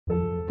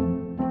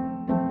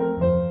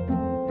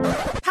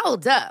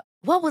Hold up.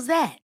 What was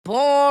that?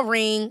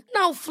 Boring.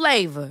 No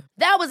flavor.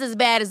 That was as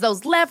bad as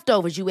those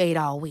leftovers you ate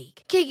all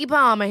week. Keke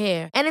Palmer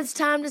here, and it's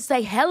time to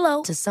say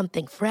hello to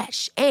something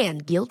fresh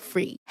and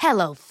guilt-free.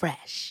 Hello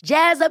Fresh.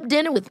 Jazz up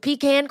dinner with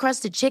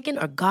pecan-crusted chicken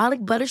or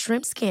garlic butter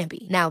shrimp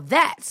scampi. Now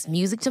that's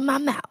music to my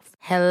mouth.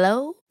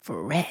 Hello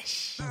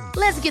Fresh.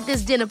 Let's get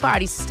this dinner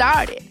party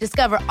started.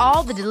 Discover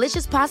all the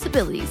delicious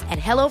possibilities at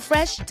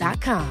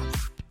hellofresh.com.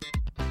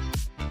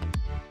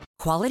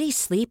 Quality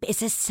sleep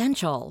is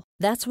essential.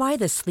 That's why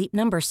the Sleep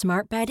Number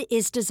Smart Bed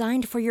is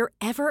designed for your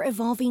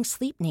ever-evolving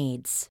sleep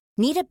needs.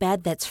 Need a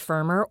bed that's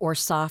firmer or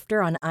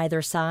softer on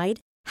either side?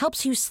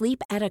 Helps you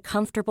sleep at a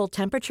comfortable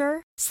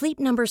temperature? Sleep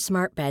Number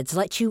Smart Beds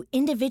let you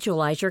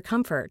individualize your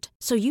comfort,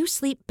 so you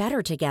sleep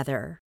better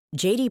together.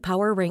 J.D.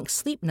 Power ranks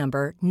Sleep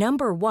Number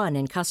number 1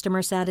 in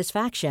customer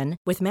satisfaction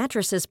with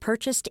mattresses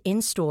purchased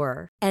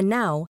in-store. And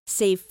now,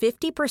 save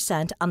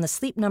 50% on the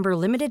Sleep Number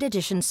Limited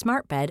Edition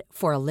Smart Bed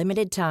for a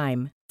limited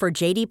time. For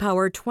J.D.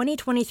 Power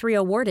 2023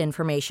 award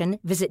information,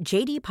 visit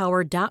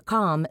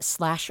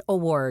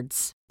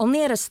jdpower.com/awards.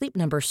 Only at a Sleep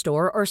Number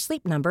store or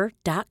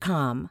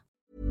sleepnumber.com.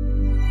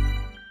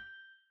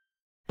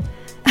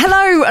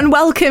 Hello and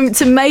welcome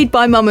to Made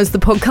by Mamas, the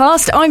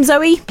podcast. I'm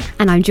Zoe.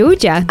 And I'm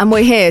Georgia. And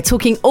we're here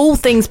talking all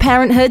things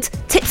parenthood,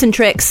 tips and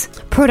tricks,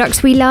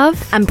 products we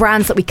love, and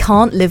brands that we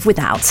can't live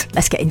without.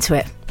 Let's get into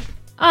it.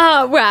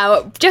 Oh,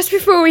 well, just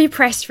before we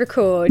pressed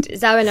record,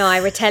 Zoe and I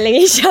were telling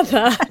each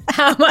other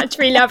how much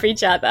we love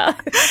each other.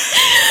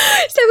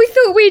 So we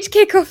thought we'd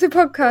kick off the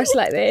podcast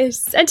like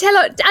this and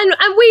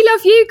and we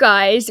love you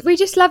guys. We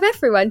just love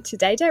everyone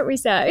today, don't we,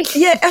 Zoe?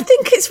 Yeah, I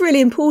think it's really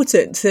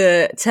important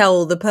to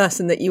tell the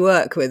person that you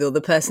work with or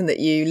the person that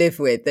you live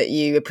with that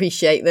you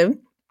appreciate them.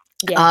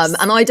 Yes.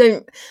 And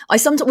we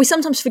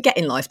sometimes forget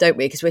in life, don't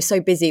we? Because we're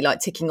so busy like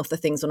ticking off the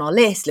things on our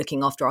list,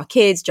 looking after our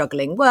kids,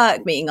 juggling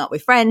work, meeting up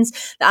with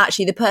friends, that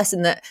actually the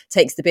person that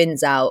takes the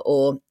bins out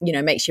or, you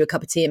know, makes you a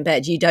cup of tea in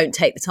bed, you don't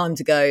take the time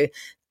to go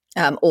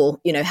or,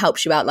 you know,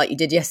 helps you out like you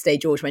did yesterday,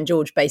 George, when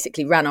George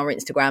basically ran our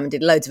Instagram and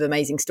did loads of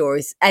amazing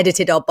stories,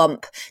 edited our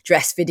bump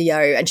dress video,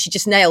 and she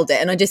just nailed it.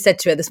 And I just said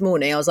to her this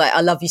morning, I was like,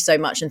 I love you so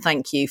much and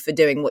thank you for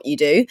doing what you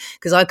do,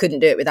 because I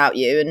couldn't do it without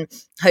you. And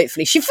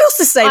hopefully she feels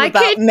the same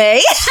about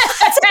me.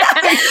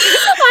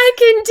 I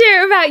couldn't do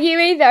it without you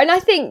either. And I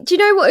think, do you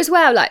know what as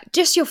well? Like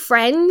just your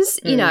friends,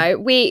 you know,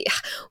 we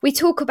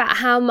talk about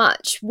how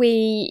much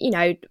we, you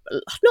know,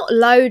 not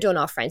load on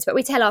our friends, but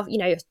we tell our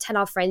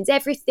friends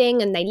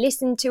everything and they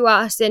listen to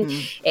us. And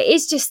it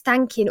is just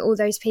thanking all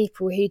those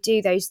people who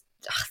do those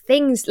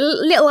things,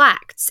 little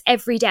acts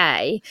every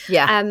day.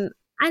 Yeah.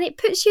 And it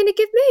puts you in a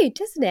good mood,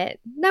 doesn't it?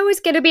 No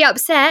one's going to be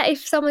upset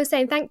if someone's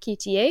saying thank you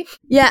to you.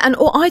 Yeah, and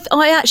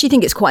I actually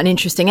think it's quite an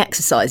interesting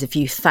exercise if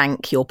you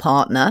thank your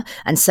partner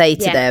and say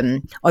to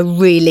them, I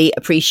really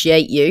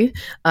appreciate you.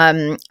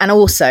 And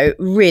also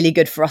really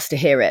good for us to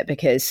hear it,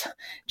 because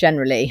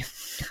generally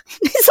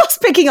it's us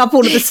picking up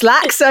all of the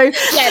slack. So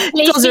yeah,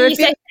 please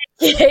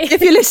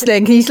if you're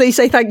listening, can you please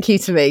say thank you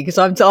to me? Because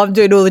I'm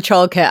doing all the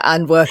childcare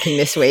and working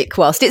this week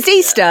whilst it's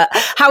Easter.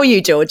 How are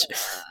you, George?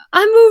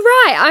 I'm all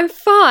right. I'm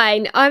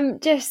fine.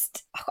 It's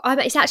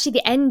actually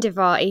the end of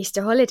our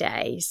Easter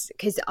holidays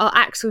because our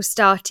Axel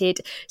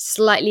started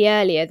slightly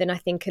earlier than I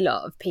think a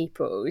lot of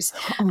people's.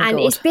 And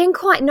it's been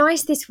quite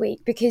nice this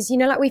week because, you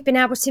know, like we've been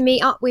able to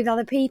meet up with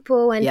other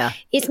people and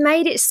it's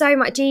made it so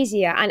much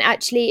easier. And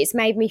actually it's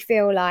made me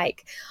feel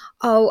like,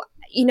 oh,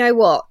 you know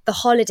what? The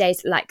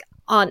holidays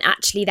aren't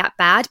actually that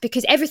bad,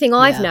 because everything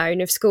I've known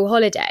of school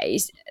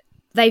holidays,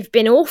 they've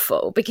been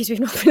awful because we've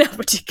not been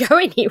able to go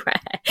anywhere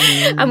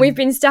and we've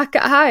been stuck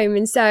at home.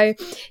 And so,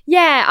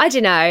 yeah, I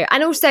don't know.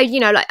 And also, you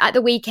know, like at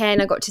the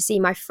weekend, I got to see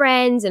my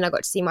friends and I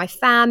got to see my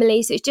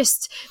family. So it's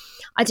just,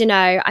 I don't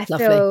know, I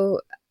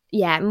feel,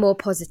 more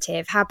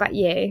positive. How about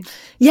you?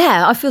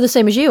 Yeah, I feel the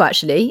same as you,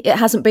 actually. It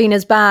hasn't been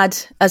as bad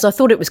as I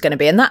thought it was going to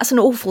be. And that's an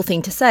awful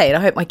thing to say. And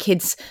I hope my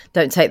kids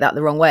don't take that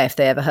the wrong way if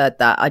they ever heard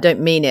that. I don't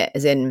mean it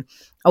as in,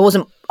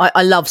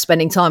 I love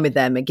spending time with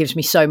them. It gives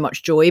me so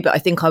much joy. But I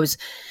think I was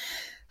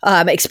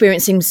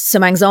experiencing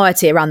some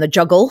anxiety around the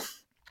juggle.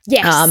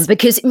 Yes.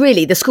 Because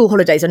really the school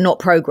holidays are not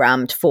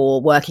programmed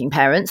for working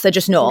parents. They're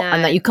just not. No.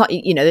 And that you can't,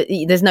 you know,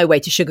 there's no way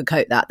to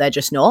sugarcoat that. They're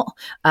just not.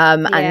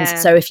 And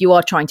so if you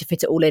are trying to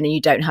fit it all in and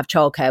you don't have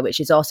childcare, which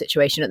is our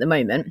situation at the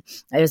moment,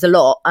 there's a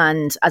lot.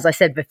 And as I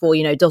said before,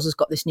 you know, Doz has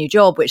got this new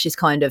job, which is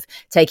kind of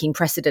taking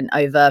precedent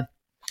over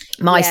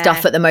my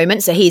stuff at the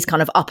moment. So he's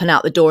kind of up and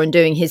out the door and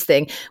doing his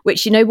thing,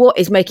 which, you know what,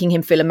 is making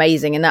him feel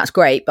amazing. And that's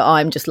great. But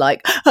I'm just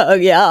like, oh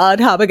yeah,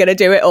 how am I going to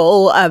do it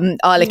all?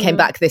 Isla came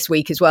back this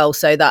week as well.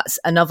 So that's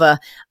another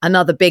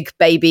big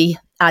baby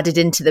added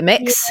into the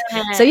mix.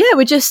 Yeah. So yeah,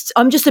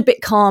 I'm just a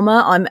bit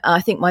calmer.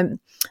 I think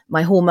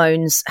my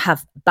hormones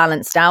have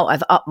balanced out.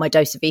 I've upped my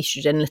dose of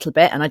estrogen a little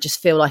bit and I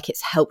just feel like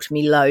it's helped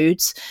me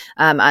loads.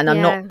 And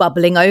I'm not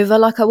bubbling over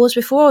like I was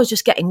before. I was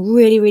just getting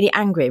really, really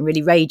angry and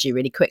really ragey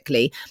really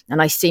quickly.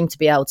 And I seem to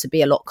be able to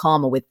be a lot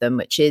calmer with them,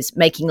 which is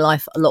making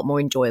life a lot more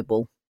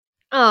enjoyable.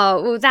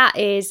 Oh, well, that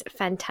is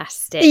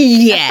fantastic.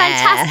 Yeah. A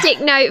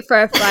fantastic note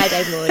for a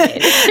Friday morning.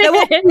 Now,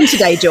 what are we doing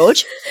today,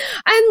 George?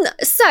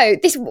 So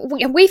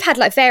we've had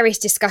like various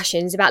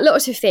discussions about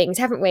lots of things,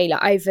 haven't we?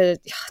 Like over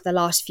the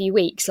last few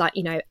weeks, like,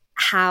 you know,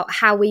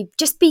 how we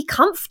just be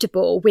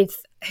comfortable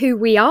with who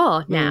we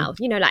are now.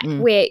 You know, like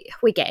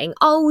we're getting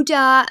older,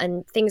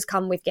 and things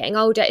come with getting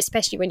older,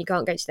 especially when you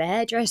can't go to the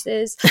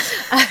hairdressers.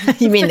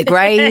 You mean the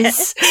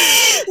greys?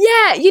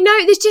 Yeah, you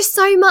know, there's just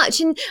so much,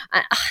 and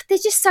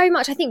there's just so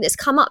much I think that's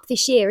come up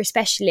this year,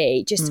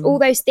 especially just all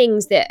those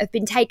things that have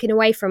been taken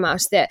away from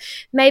us that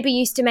maybe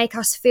used to make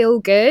us feel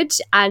good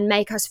and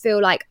make us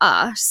feel like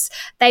us.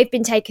 They've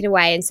been taken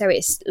away, and so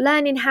it's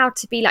learning how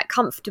to be like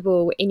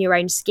comfortable in your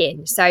own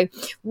skin. So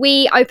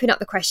we open up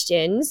the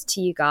questions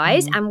to you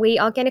guys, and we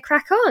are going to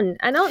crack on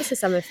and answer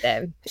some of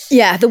them.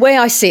 Yeah, the way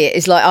I see it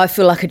is like I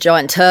feel like a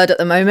giant turd at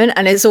the moment,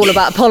 and it's all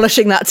about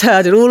polishing that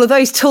turd, and all of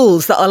those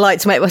tools that I like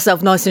to make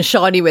myself nice and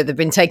shiny with have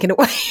been taken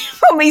away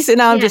from me. So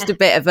now I'm just a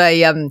bit of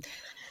a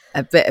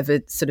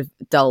sort of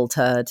dull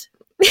turd.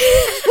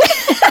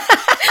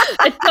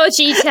 A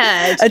dodgy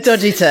turd. A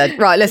dodgy turd.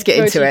 Right, let's get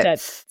into it.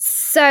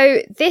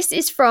 So this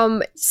is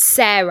from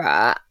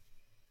Sarah.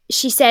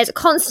 She says,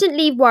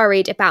 constantly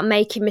worried about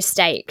making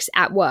mistakes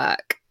at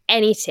work.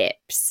 Any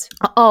tips?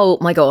 Oh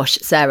my gosh,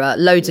 Sarah,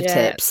 loads of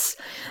tips.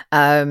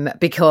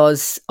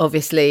 Because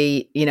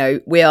obviously, you know,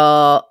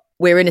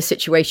 we're in a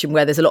situation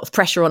where there's a lot of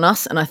pressure on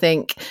us. And I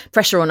think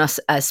pressure on us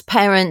as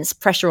parents,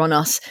 pressure on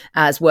us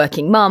as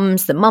working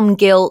mums, the mum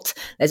guilt,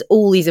 there's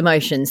all these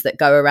emotions that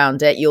go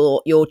around it.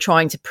 You're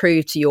trying to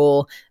prove to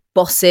your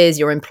bosses,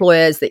 your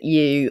employers that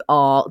you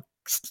are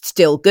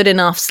still good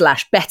enough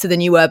 / better than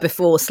you were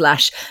before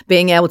 /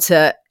 being able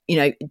to, you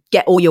know,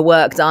 get all your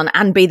work done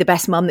and be the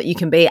best mum that you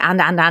can be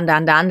and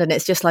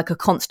it's just like a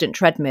constant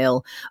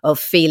treadmill of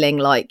feeling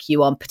like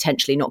you are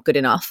potentially not good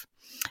enough.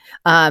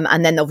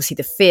 And then obviously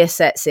the fear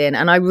sets in,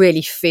 and I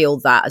really feel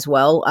that as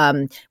well.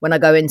 When I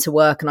go into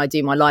work and I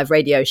do my live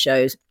radio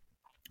shows,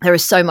 there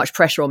is so much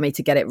pressure on me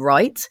to get it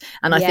right.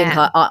 And I think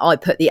I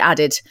put the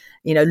added,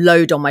 you know,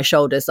 load on my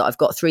shoulders that I've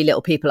got 3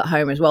 little people at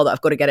home as well that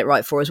I've got to get it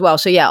right for as well.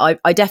 So yeah,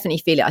 I definitely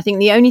feel it. I think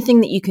the only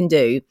thing that you can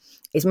do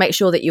is make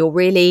sure that you're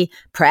really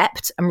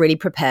prepped and really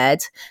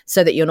prepared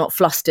so that you're not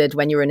flustered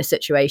when you're in a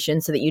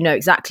situation, so that you know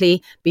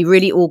exactly, be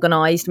really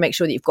organized, make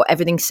sure that you've got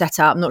everything set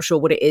out. I'm not sure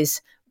what it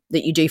is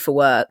that you do for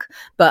work,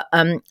 but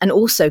and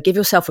also give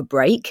yourself a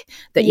break,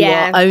 that you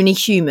are only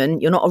human,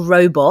 you're not a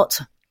robot,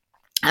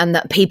 and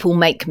that people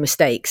make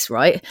mistakes,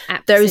 right?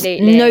 Absolutely.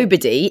 There is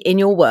nobody in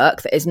your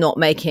work that is not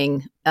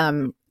making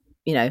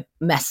you know,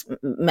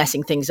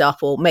 messing things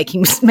up or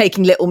making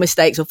little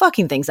mistakes or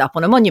fucking things up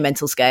on a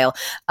monumental scale,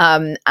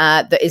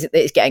 that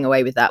is getting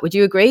away with that. Would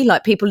you agree?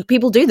 Like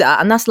people do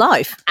that, and that's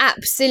life.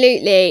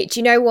 Absolutely.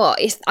 Do you know what?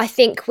 I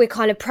think we're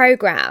kind of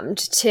programmed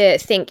to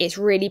think it's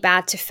really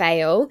bad to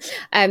fail.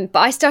 But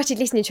I started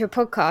listening to a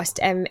podcast,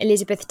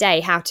 Elizabeth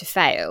Day, How to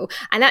Fail.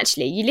 And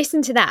actually you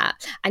listen to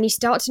that and you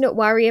start to not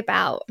worry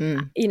about,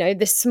 you know,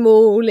 the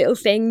small little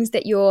things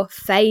that you're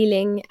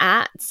failing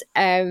at.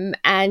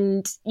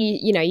 And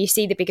you know, you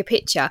see the bigger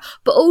picture.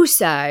 But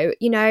also,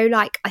 you know,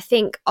 like I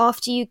think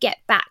after you get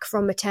back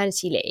from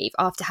maternity leave,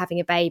 after having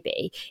a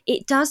baby,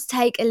 it does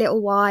take a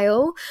little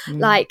while.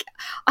 Like,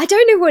 I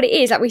don't know what it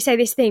is. Like we say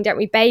this thing, don't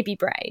we? Baby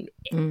brain.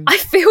 I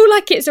feel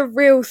like it's a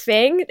real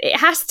thing. It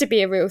has to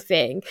be a real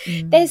thing.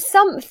 There's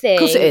something. Of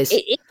course it is.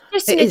 It's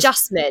just an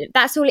adjustment.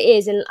 That's all it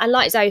is. And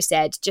like Zoe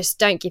said, just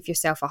don't give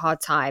yourself a hard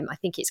time. I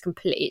think it's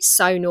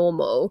so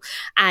normal.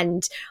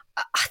 And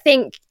I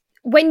think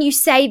when you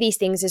say these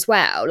things as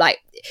well, like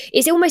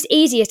it's almost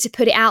easier to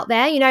put it out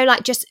there, you know,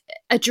 like just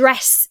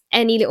address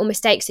any little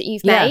mistakes that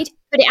you've made,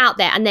 put it out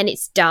there, and then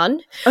it's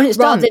done. And it's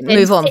rather done. than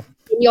Move on.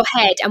 In your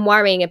head and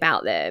worrying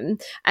about them.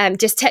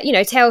 Just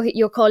tell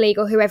your colleague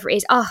or whoever it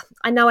is, oh,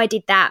 I know I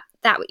did that,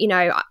 you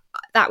know,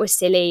 that was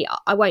silly,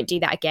 I won't do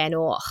that again,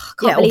 or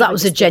that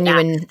was a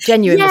genuine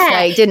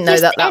mistake, didn't know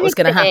that was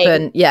going to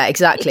happen. Yeah,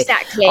 exactly.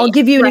 I'll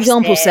give you an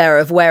example,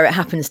 Sarah, of where it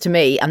happens to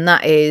me, and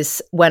that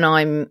is when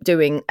I'm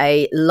doing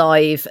a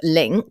live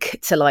link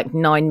to like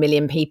 9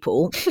 million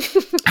people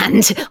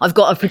and I've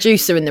got a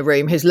producer in the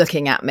room who's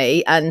looking at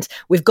me, and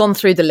we've gone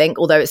through the link,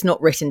 although it's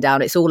not written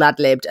down, it's all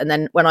ad-libbed, and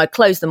then when I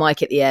close the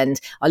mic at the end,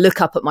 I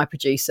look up at my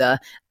producer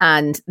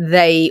and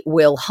they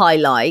will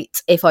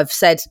highlight if I've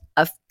said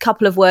a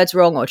couple of words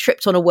wrong or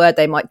tripped on a word,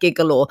 they might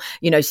giggle, or,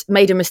 you know,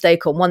 made a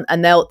mistake on one,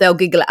 and they'll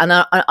giggle. And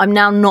I'm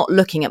now not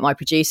looking at my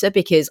producer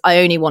because I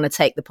only want to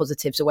take the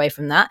positives away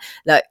from that.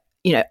 Like,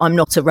 you know, I'm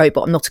not a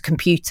robot, I'm not a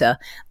computer,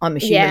 I'm a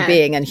human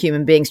being, and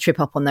human beings trip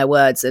up on their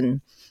words,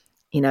 and,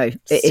 you know,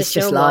 it's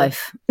just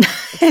life.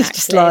 Exactly. It's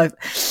just life.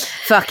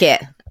 Fuck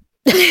it.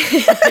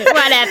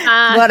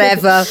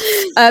 Whatever.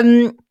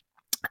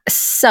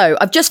 So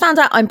I've just found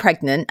out I'm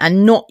pregnant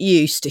and not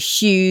used to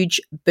huge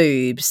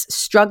boobs,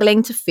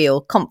 struggling to feel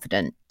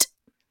confident.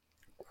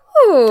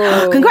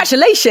 Ooh.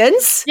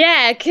 Congratulations.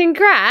 Yeah,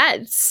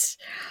 congrats.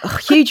 Oh,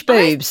 huge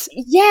boobs.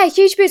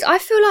 Huge boobs. I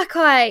feel like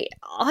I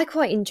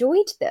quite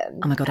enjoyed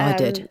them. Oh my God, I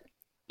did.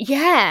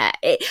 Yeah,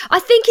 I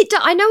think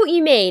I know what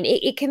you mean.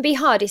 It can be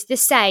hard. It's the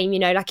same,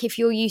 like if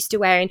you're used to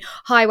wearing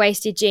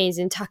high-waisted jeans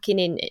and tucking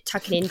in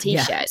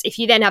t-shirts, yeah. If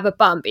you then have a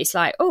bump, it's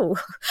like, oh,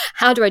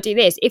 how do I do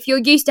this? If you're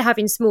used to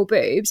having small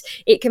boobs,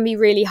 it can be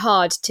really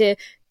hard to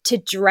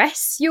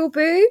dress your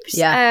boobs.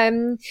 Yeah.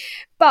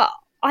 But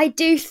I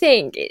do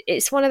think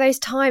it's one of those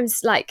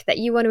times like that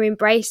you want to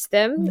embrace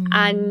them,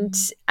 and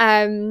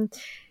I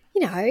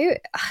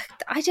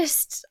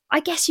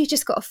guess you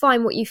just got to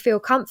find what you feel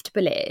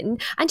comfortable in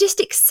and just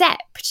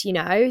accept,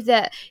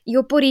 that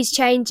your body's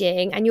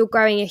changing and you're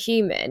growing a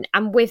human,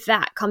 and with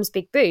that comes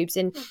big boobs.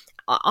 And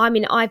I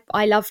mean,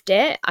 I loved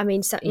it. I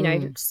mean,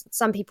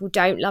 some people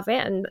don't love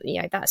it, and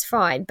that's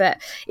fine.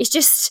 But it's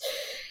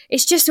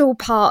just all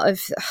part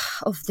of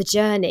the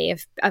journey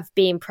of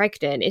being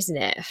pregnant, isn't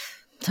it?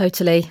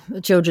 Totally.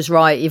 Georgia's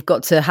right. You've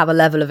got to have a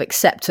level of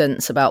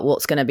acceptance about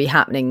what's going to be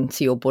happening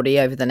to your body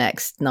over the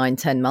next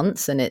 9-10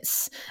 months and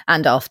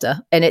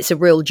after. And it's a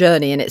real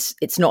journey, and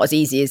it's not as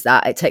easy as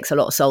that. It takes a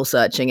lot of soul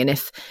searching. And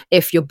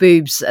if your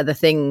boobs are the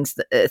thing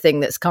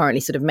that's currently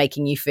sort of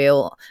making you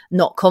feel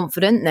not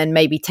confident, then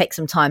maybe take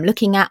some time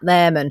looking at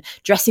them and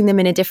dressing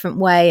them in a different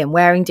way and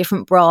wearing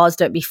different bras.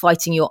 Don't be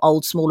fighting your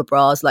old smaller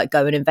bras. Like,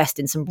 go and invest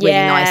in some really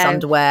nice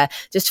underwear.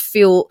 Just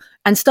feel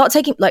and start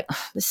taking, like,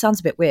 this sounds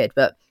a bit weird,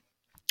 but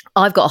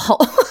I've got a hot.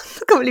 I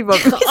can't believe I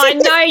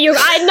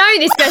know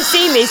this girl's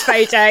seen these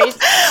photos.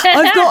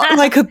 I've got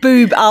like a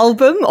boob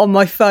album on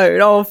my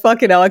phone. Oh,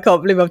 fucking hell, I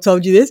can't believe I've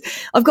told you this.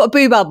 I've got a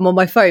boob album on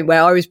my phone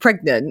where I was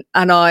pregnant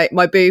and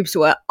my boobs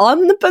were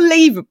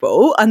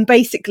unbelievable. And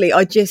basically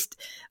I just,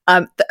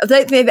 I don't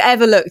think they've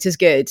ever looked as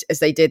good as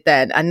they did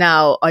then. And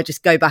now I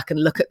just go back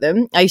and look at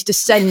them. I used to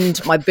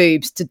send my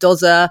boobs to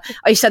Dozza.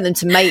 I used to send them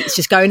to mates,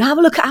 just going, have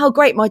a look at how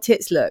great my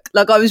tits look.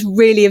 Like, I was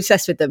really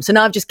obsessed with them. So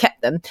now I've just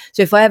kept them.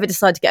 So if I ever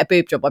decide to get a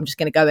boob job, I'm just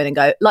going to go in and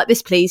go, like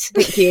this, please.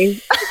 Thank you.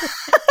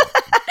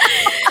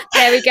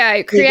 There we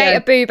go. Create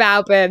a boob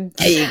album.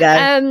 There you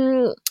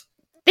go.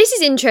 This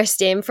is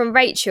interesting from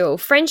Rachel.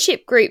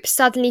 Friendship group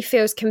suddenly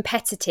feels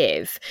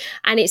competitive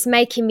and it's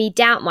making me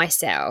doubt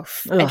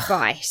myself. Ugh.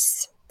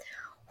 Advice.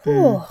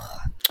 Well,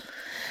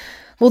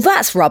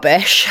 that's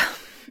rubbish.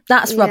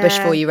 That's rubbish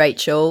for you,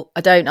 Rachel.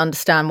 I don't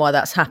understand why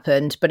that's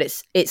happened, but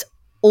it's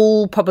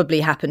all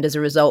probably happened as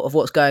a result of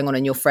what's going on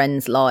in your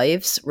friends'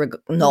 lives,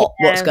 not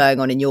what's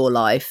going on in your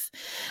life.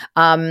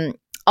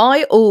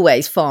 I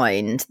always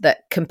find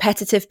that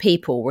competitive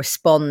people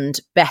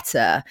respond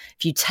better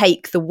if you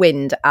take the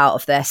wind out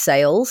of their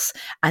sails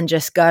and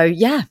just go,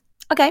 yeah,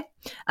 okay,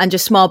 and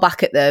just smile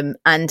back at them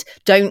and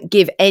don't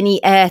give any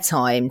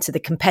airtime to the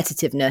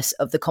competitiveness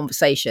of the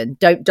conversation.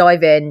 Don't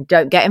dive in,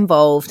 don't get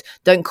involved,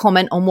 don't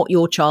comment on what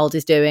your child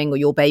is doing or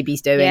your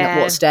baby's doing at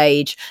what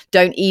stage.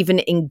 Don't even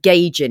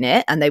engage in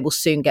it, and they will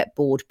soon get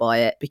bored by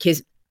it.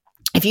 Because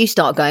if you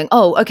start going,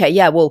 oh, okay,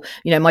 yeah, well,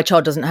 my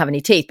child doesn't have any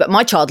teeth, but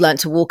my child learned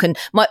to walk and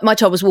my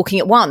child was walking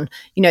at 1,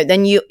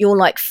 then you're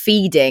like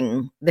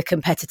feeding the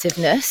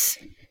competitiveness.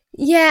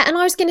 Yeah, and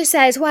I was going to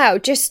say as well,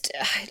 just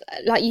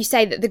like you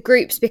say, that the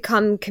groups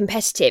become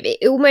competitive.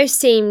 It almost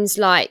seems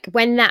like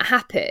when that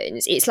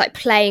happens, it's like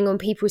playing on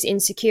people's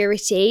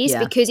insecurities,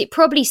 because it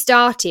probably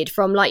started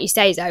from, like you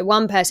say, Zoe,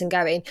 one person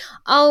going,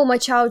 oh, my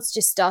child's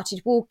just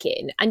started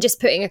walking, and just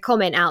putting a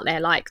comment out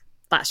there like,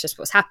 that's just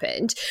what's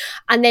happened.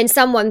 And then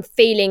someone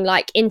feeling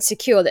like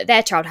insecure that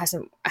their child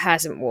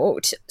hasn't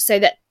walked, so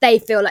that they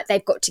feel like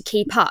they've got to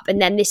keep up.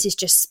 And then this is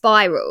just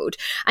spiraled.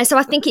 And so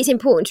I think it's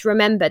important to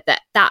remember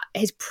that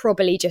has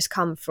probably just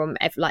come from,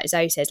 like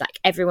Zoe says, like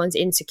everyone's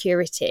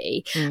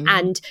insecurity,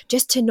 and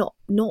just to not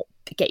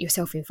get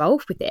yourself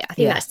involved with it. I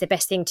think that's the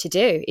best thing to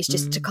do, is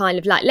just to kind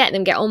of like let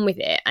them get on with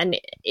it, and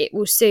it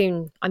will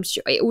soon, I'm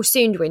sure it will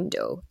soon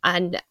dwindle.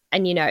 And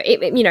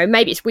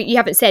maybe it's, you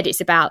haven't said it's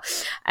about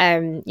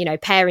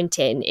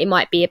parenting. It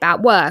might be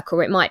about work,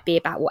 or it might be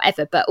about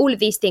whatever, but all of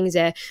these things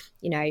are,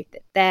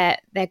 they're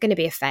going to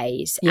be a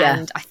phase.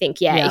 And I think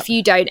if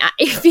you don't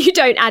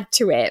add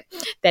to it,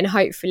 then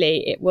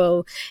hopefully it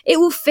will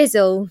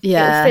fizzle.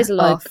 It'll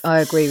fizzle off. I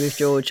agree with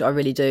George. I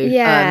really do.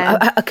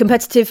 A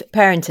competitive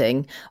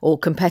parenting or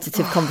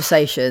competitive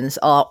conversations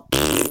are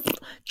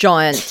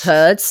giant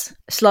turds.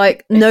 It's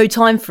like, no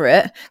time for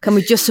it. Can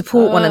we just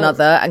support one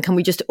another, and can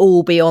we just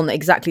all be on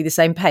exactly the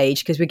same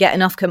page? Because we get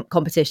enough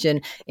competition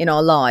in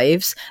our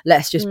lives.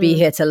 Let's just be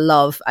here to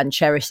love and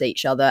cherish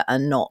each other,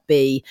 and not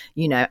be,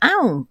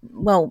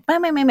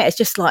 it's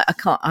just like,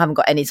 I haven't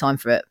got any time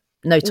for it.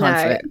 No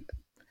time for it.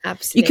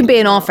 Absolutely. You can be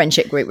in our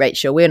friendship group,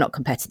 Rachel. We're not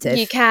competitive.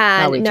 You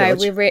can. We're no,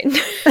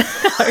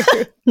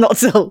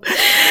 not at all.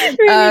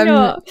 Really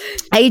not.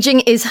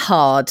 Aging is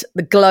hard.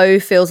 The glow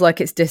feels like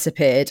it's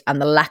disappeared,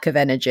 and the lack of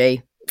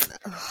energy.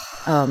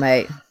 Oh,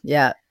 mate.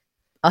 Yeah.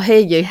 I hear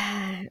you.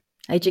 Yeah.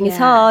 Aging is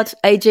hard.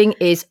 Aging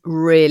is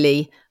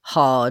really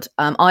hard.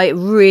 I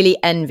really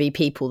envy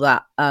people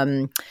that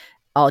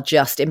are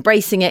just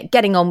embracing it,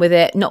 getting on with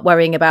it, not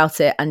worrying about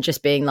it, and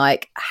just being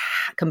like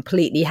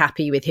completely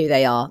happy with who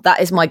they are.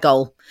 That is my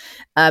goal.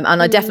 And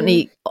I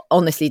definitely,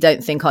 honestly,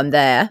 don't think I'm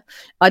there.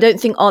 I don't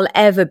think I'll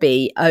ever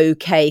be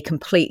okay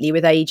completely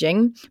with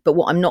aging. But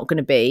what I'm not going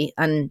to be,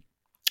 and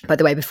by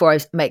the way, before I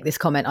make this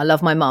comment, I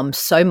love my mum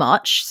so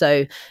much.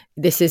 So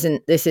this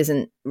isn't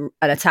an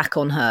attack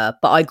on her,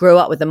 but I grew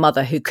up with a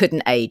mother who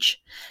couldn't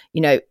age.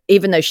 You know,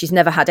 even though she's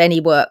never had any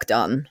work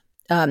done,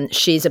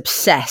 she's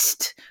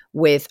obsessed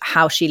with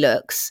how she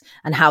looks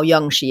and how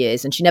young she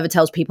is, and she never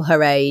tells people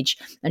her age,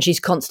 and she's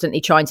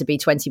constantly trying to be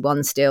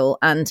 21 still,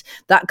 and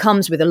that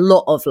comes with a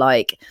lot of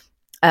like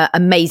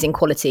amazing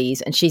qualities,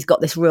 and she's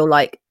got this real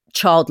like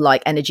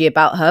childlike energy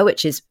about her,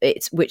 which is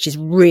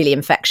really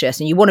infectious,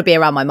 and you want to be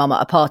around my mum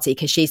at a party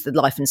because she's the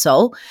life and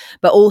soul.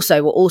 But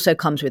also what also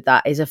comes with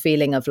that is a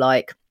feeling of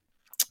like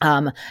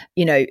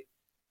you know,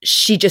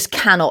 she just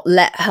cannot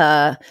let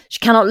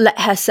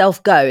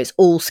herself go. It's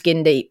all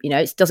skin deep, you know,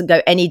 it doesn't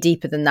go any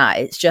deeper than that.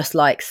 It's just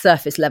like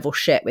surface level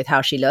shit with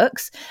how she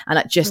looks. And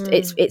it just,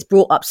 it's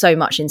brought up so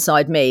much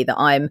inside me that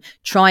I'm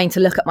trying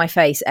to look at my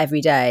face every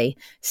day,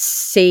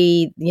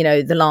 see, you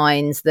know, the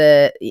lines,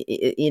 the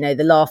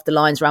laughter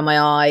lines around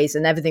my eyes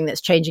and everything that's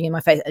changing in my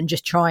face, and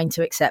just trying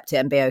to accept it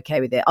and be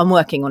okay with it. I'm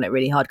working on it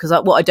really hard because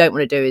what I don't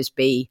want to do is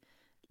be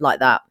like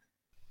that.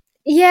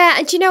 Yeah,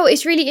 and do you know what?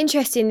 It's really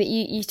interesting that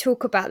you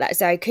talk about that,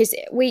 Zoe, because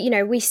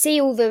we see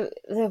all the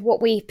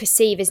what we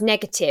perceive as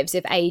negatives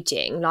of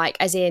aging, like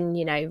as in,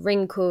 you know,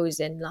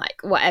 wrinkles and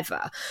like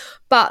whatever.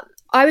 But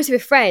I was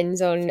with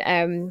friends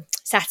on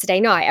Saturday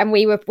night, and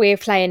we were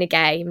playing a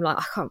game, like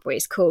I can't remember what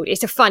it's called.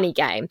 It's a funny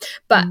game,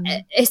 but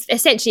it's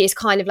essentially it's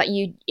kind of like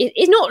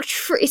it's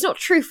not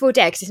truth or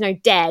dare because there's no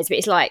dares, but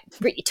it's like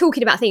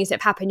talking about things that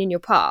have happened in your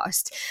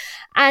past.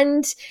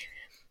 And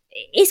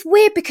it's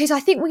weird because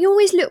I think we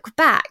always look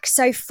back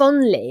so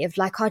fondly of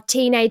like our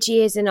teenage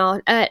years and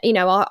our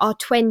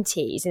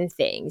 20s and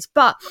things.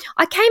 But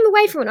I came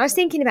away from it and I was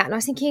thinking about it, and I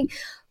was thinking,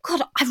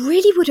 God, I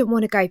really wouldn't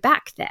want to go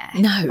back there.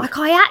 No. Like,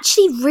 I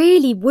actually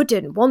really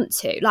wouldn't want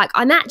to. Like,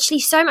 I'm actually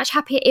so much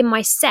happier in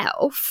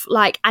myself,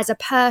 like, as a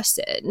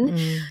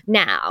person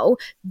now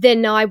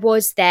than I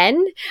was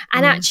then.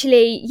 And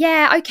actually,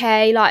 yeah,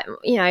 okay, like,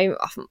 you know,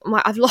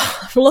 I've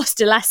lost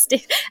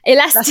elasticity.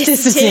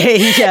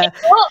 Yeah.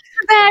 Lots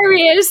of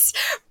areas.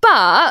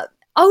 But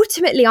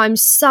ultimately, I'm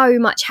so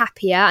much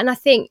happier, and I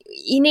think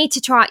you've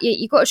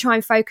got to try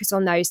and focus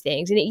on those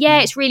things. And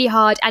it's really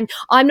hard, and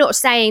I'm not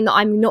saying that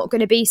I'm not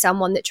going to be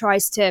someone that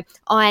tries to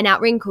iron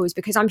out wrinkles,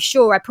 because I'm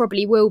sure I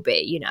probably will be,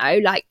 you know,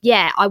 like,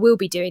 yeah, I will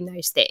be doing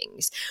those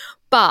things.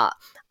 But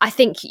I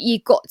think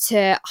you've got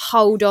to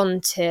hold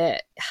on to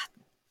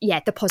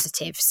the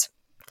positives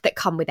that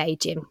come with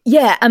aging.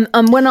 Yeah, and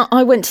when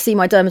I went to see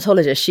my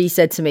dermatologist, she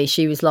said to me,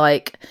 she was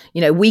like,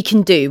 you know, we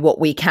can do what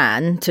we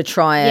can to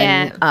try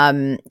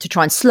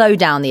and slow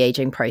down the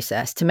aging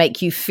process, to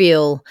make you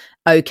feel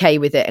okay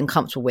with it and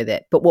comfortable with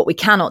it. But what we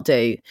cannot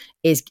do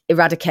is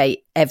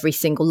eradicate every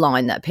single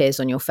line that appears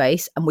on your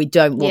face, and we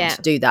don't want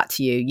to do that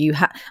to you.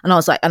 And I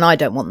was like, and I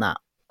don't want that.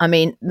 I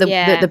mean,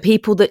 the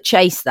people that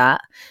chase that,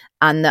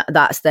 and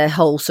that's their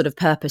whole sort of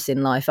purpose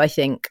in life, I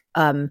think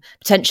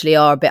potentially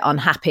are a bit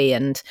unhappy.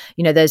 And,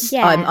 you know,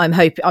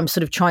 I'm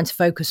sort of trying to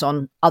focus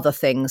on other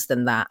things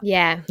than that.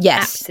 Yeah.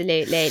 Yes.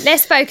 Absolutely.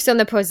 Let's focus on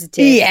the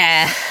positive.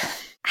 Yeah.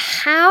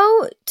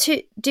 How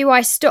do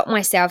I stop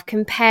myself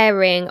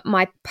comparing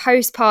my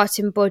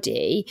postpartum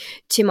body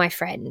to my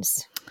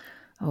friends?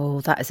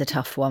 Oh, that is a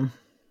tough one.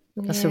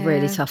 That's a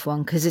really tough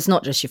one, because it's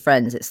not just your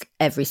friends, it's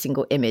every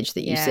single image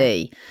that you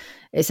see.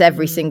 It's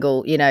every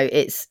single, you know,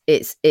 it's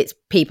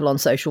people on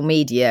social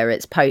media,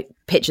 it's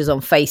pictures on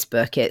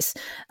Facebook, it's,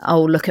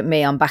 oh, look at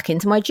me, I'm back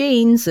into my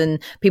jeans.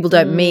 And people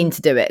don't mean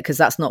to do it, because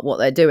that's not what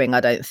they're doing, I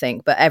don't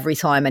think. But every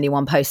time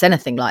anyone posts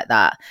anything like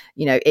that,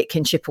 you know, it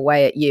can chip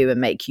away at you and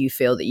make you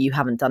feel that you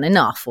haven't done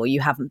enough, or you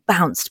haven't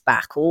bounced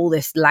back, all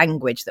this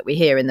language that we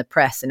hear in the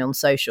press and on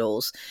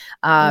socials.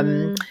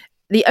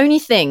 The only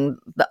thing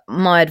that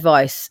my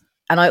advice,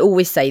 and I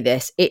always say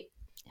this,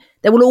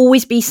 there will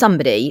always be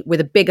somebody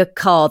with a bigger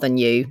car than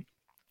you,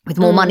 with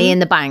more money in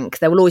the bank.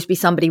 There will always be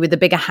somebody with a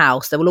bigger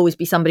house. There will always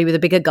be somebody with a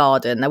bigger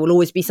garden. There will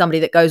always be somebody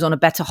that goes on a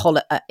better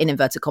in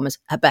inverted commas,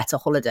 a better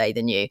holiday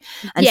than you.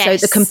 And so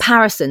the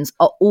comparisons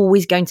are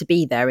always going to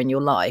be there in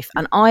your life.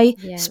 And I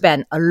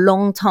spent a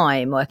long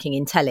time working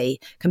in telly,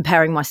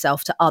 comparing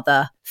myself to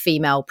other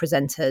female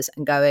presenters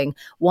and going,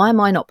 why am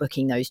I not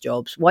booking those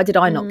jobs? Why did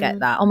I not get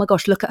that? Oh my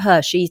gosh, look at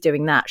her. She's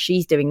doing that.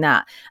 She's doing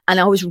that. And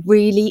I was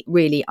really,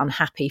 really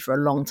unhappy for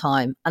a long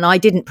time. And I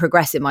didn't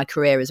progress in my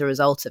career as a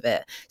result of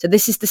it. So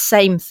this is the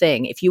same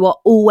thing. If you are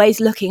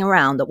always looking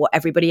around at what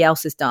everybody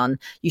else has done,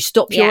 you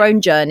stop your own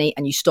journey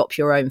and you stop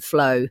your own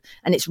flow.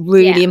 And it's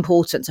really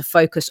important to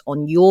focus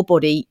on your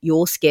body,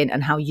 your skin,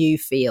 and how you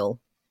feel.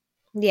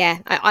 Yeah,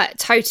 I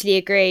totally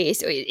agree.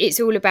 It's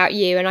all about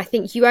you. And I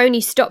think you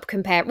only stop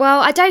comparing. Well,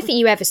 I don't think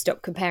you ever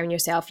stop comparing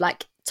yourself,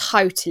 like,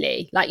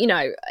 totally. Like, you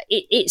know,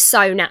 it's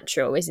so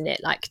natural, isn't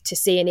it? Like to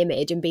see an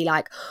image and be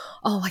like,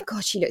 oh my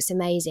God, she looks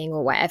amazing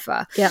or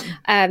whatever. Yeah.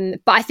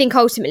 But I think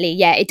ultimately,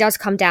 yeah, it does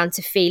come down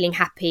to feeling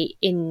happy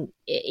in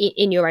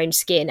your own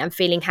skin and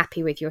feeling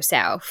happy with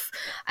yourself.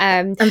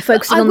 And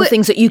focusing on the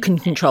things that you can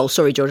control.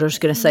 Sorry, George, I was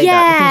just going to say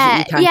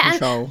that. The things that you can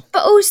control.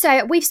 But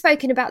also, we've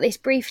spoken about this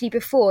briefly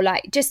before,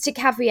 like just to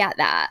caveat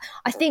that,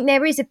 I think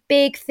there is a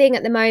big thing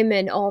at the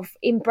moment of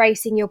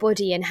embracing your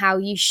body and how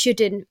you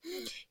shouldn't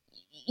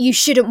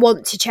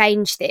want to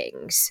change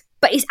things,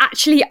 but it's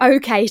actually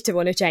okay to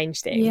want to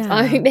change things. Yeah.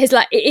 I think there's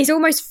like, it's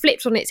almost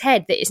flipped on its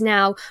head that it's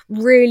now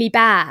really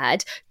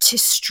bad to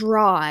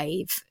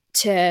strive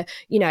to,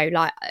 you know,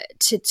 like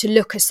to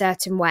look a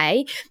certain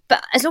way.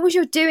 But as long as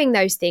you're doing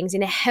those things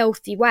in a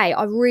healthy way,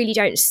 I really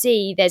don't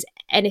see there's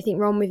anything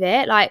wrong with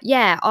it. Like,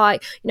 yeah,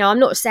 I'm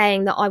not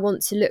saying that I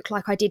want to look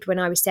like I did when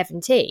I was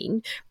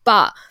 17,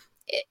 but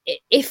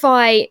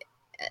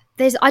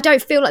I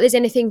don't feel like there's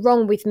anything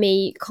wrong with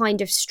me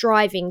kind of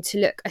striving to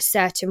look a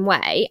certain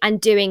way and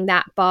doing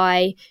that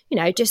by, you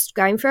know, just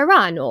going for a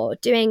run or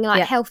doing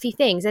like healthy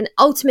things. And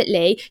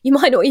ultimately, you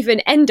might not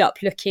even end up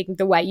looking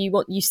the way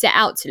you set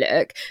out to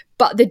look,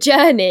 but the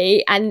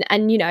journey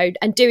and you know,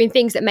 and doing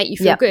things that make you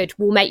feel good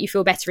will make you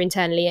feel better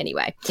internally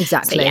anyway.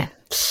 Exactly.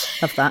 So,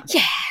 love that.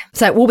 Yeah.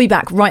 So we'll be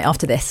back right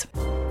after this.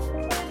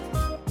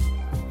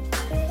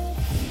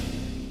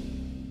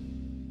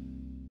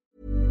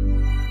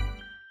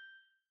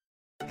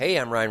 Hey,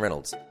 I'm Ryan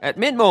Reynolds. At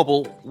Mint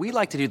Mobile, we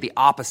like to do the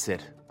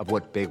opposite of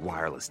what Big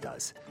Wireless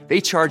does.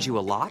 They charge you a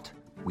lot,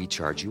 we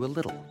charge you a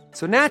little.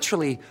 So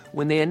naturally,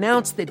 when they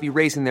announced they'd be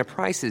raising their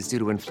prices due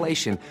to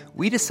inflation,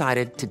 we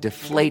decided to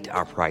deflate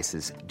our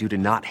prices due to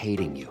not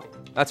hating you.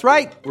 That's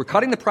right. We're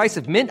cutting the price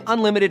of Mint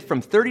Unlimited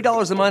from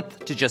 $30 a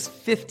month to just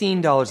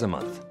 $15 a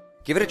month.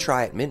 Give it a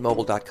try at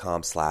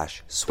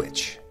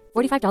mintmobile.com/switch.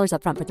 $45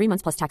 up front for 3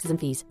 months plus taxes and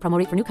fees. Promo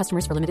rate for new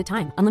customers for limited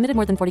time. Unlimited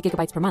more than 40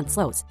 gigabytes per month.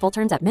 Slows full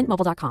terms at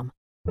mintmobile.com.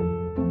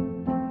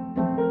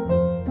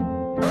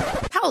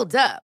 Hold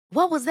up.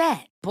 What was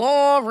that?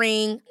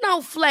 Boring.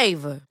 No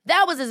flavor.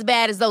 That was as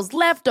bad as those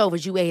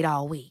leftovers you ate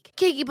all week.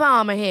 Keke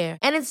Palmer here,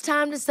 and it's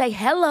time to say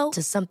hello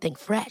to something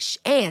fresh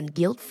and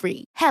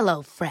guilt-free.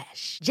 Hello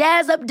Fresh.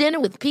 Jazz up dinner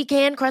with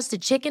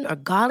pecan-crusted chicken or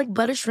garlic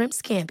butter shrimp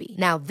scampi.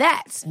 Now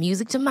that's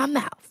music to my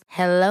mouth.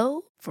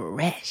 Hello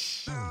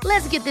Fresh.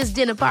 Let's get this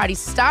dinner party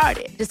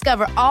started.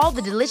 Discover all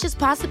the delicious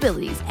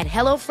possibilities at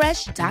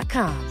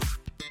hellofresh.com.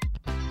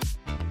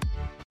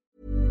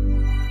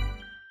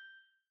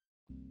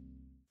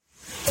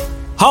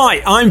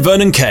 Hi, I'm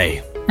Vernon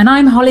Kay. And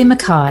I'm Holly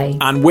Mackay.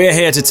 And we're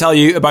here to tell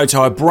you about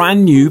our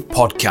brand new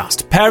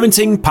podcast,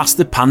 Parenting Past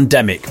the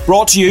Pandemic,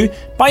 brought to you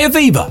by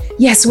Aviva.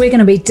 Yes, we're going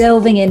to be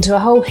delving into a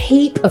whole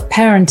heap of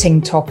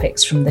parenting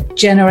topics, from the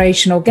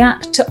generational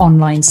gap to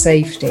online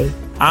safety.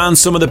 And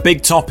some of the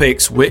big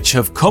topics which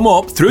have come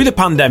up through the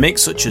pandemic,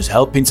 such as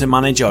helping to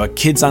manage our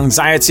kids'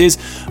 anxieties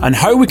and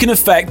how we can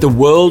affect the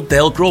world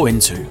they'll grow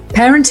into.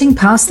 Parenting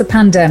Past the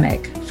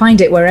Pandemic.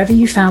 Find it wherever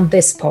you found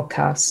this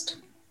podcast.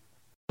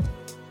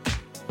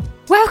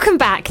 Welcome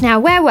back. Now,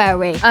 where were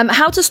we?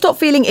 How to stop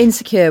feeling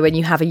insecure when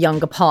you have a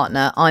younger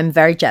partner. I'm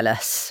very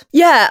jealous.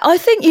 Yeah, I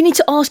think you need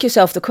to ask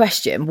yourself the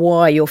question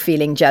why you're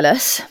feeling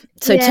jealous.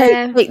 So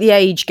take the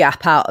age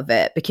gap out of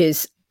it,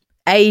 because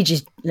age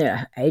is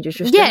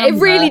just it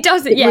really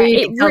doesn't. Yeah,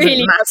 it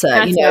really doesn't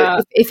matter. You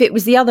know, if it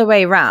was the other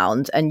way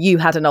around and you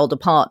had an older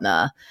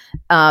partner,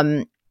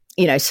 you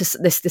know, so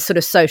this sort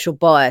of social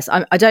bias.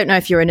 I don't know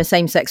if you're in a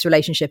same-sex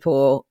relationship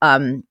or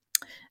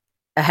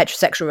a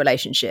heterosexual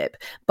relationship,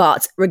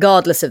 but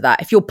regardless of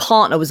that, if your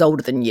partner was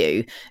older than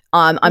you,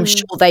 I'm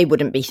sure they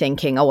wouldn't be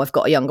thinking, oh, I've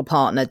got a younger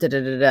partner,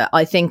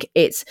 I think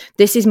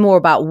this is more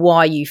about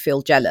why you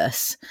feel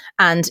jealous.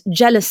 And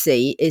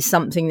jealousy is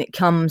something that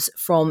comes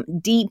from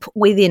deep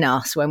within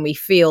us when we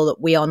feel that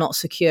we are not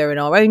secure in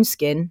our own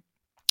skin,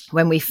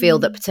 when we feel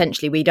that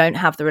potentially we don't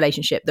have the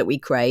relationship that we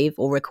crave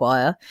or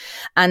require.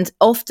 And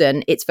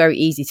often it's very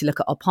easy to look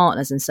at our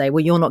partners and say,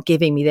 well, you're not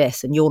giving me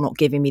this and you're not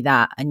giving me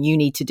that and you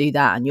need to do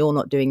that and you're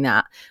not doing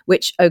that,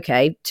 which,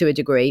 okay, to a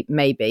degree,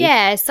 maybe.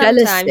 Yeah,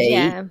 sometimes,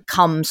 jealousy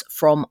comes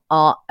from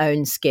our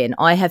own skin.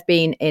 I have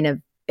been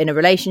in a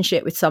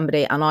relationship with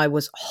somebody and I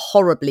was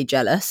horribly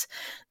jealous,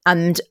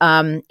 and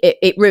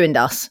it ruined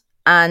us.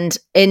 And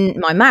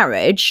in my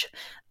marriage,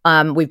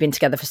 we've been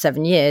together for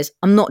 7 years,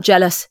 I'm not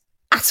jealous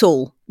at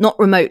all, not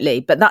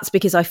remotely, but that's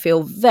because I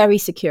feel very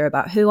secure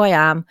about who I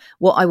am,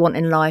 what I want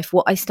in life,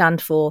 what I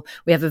stand for.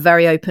 We have a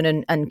very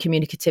open and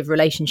communicative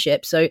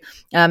relationship. So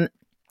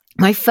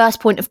my first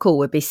point of call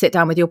would be sit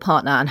down with your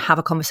partner and have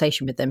a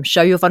conversation with them.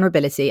 Show your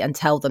vulnerability and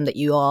tell them that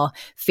you are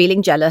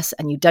feeling jealous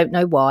and you don't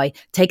know why.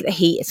 Take the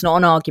heat. It's not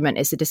an argument,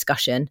 it's a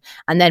discussion.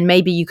 And then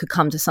maybe you could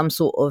come to some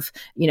sort of,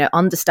 you know,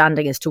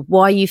 understanding as to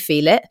why you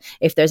feel it.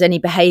 If there's any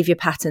behavior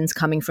patterns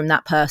coming from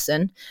that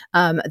person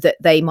that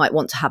they might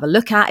want to have a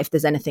look at, if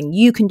there's anything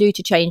you can do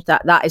to change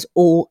that, that is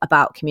all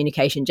about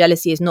communication.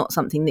 Jealousy is not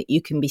something that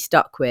you can be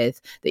stuck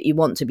with, that you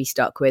want to be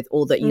stuck with,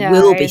 or that you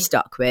will be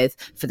stuck with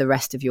for the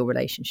rest of your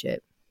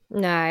relationship.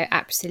 No,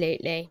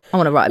 absolutely. I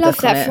want to write a book on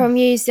it. Love that from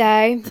you,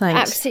 Zoe.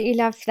 Thanks. Absolutely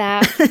love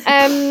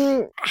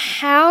that.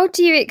 How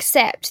do you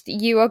accept that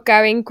you are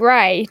going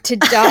grey? To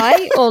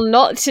die or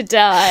not to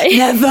die?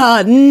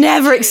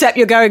 Never accept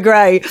you're going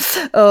grey.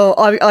 Oh,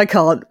 I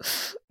can't.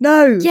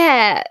 No.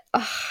 Yeah.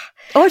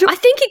 I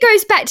think it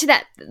goes back to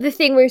the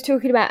thing we were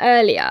talking about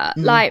earlier.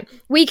 Like,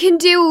 we can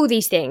do all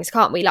these things,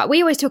 can't we? Like,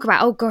 we always talk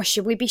about, oh gosh,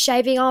 should we be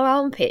shaving our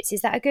armpits?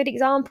 Is that a good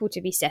example to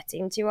be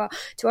setting to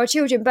our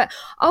children? But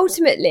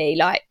ultimately,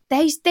 like,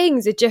 these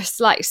things are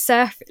just like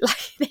they're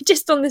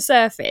just on the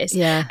surface.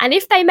 Yeah. And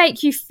if they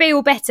make you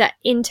feel better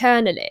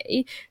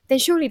internally, then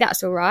surely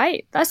that's all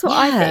right. That's what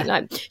I think.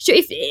 Like,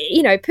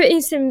 if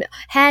putting some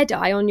hair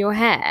dye on your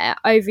hair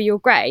over your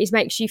greys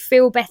makes you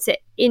feel better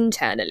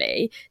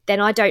internally, then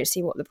I don't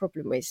see what the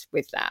problem is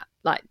with that.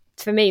 Like,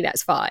 for me,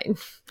 that's fine.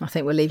 I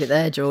think we'll leave it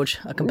there, George.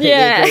 I completely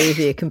agree with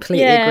you.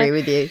 Agree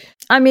with you.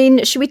 I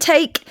mean, should we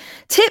take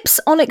tips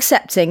on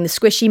accepting the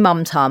squishy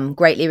mum tum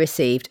greatly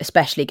received,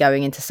 especially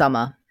going into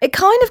summer? It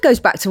kind of goes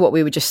back to what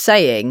we were just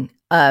saying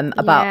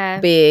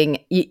about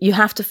being, you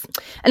have to,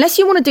 unless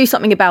you want to do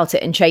something about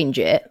it and change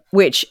it,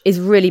 which is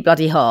really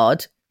bloody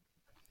hard,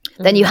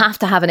 then you have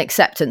to have an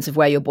acceptance of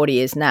where your body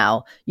is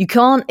now. You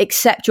can't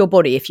accept your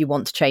body if you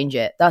want to change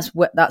it. That's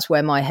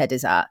where my head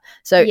is at.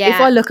 So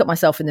if I look at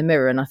myself in the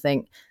mirror and I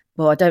think,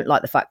 well, I don't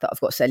like the fact that I've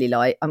got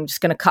cellulite, I'm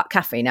just going to cut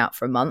caffeine out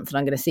for a month and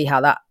I'm going to see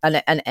how that,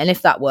 and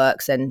if that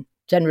works, and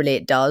generally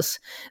it does,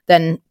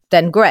 then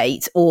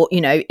great. Or,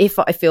 if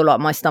I feel like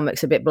my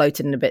stomach's a bit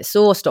bloated and a bit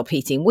sore, stop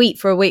eating wheat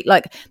for a week.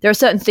 Like, there are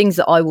certain things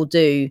that I will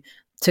do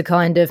to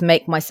kind of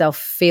make myself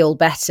feel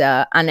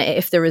better. And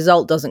if the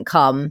result doesn't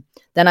come,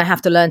 then I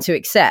have to learn to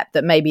accept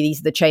that maybe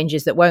these are the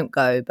changes that won't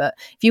go. But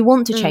if you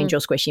want to change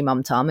your squishy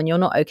mum tum and you're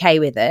not okay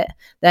with it,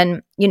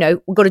 then, we've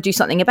got to do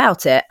something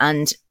about it.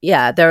 And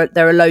there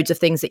are loads of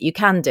things that you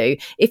can do.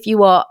 If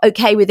you are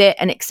okay with it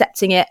and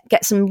accepting it,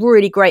 get some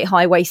really great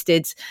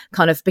high-waisted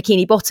kind of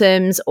bikini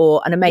bottoms,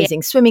 or an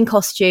amazing swimming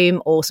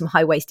costume, or some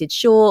high-waisted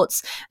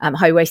shorts,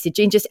 high-waisted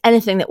jeans, just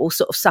anything that will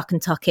sort of suck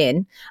and tuck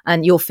in,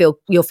 and you'll feel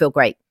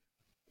great.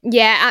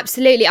 Yeah,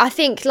 absolutely. I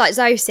think, like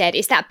Zoe said,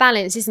 it's that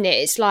balance, isn't it?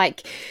 It's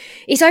like,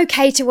 it's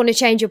okay to want to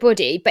change your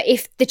body, but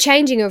if the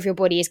changing of your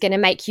body is going to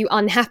make you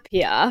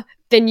unhappier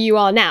than you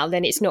are now,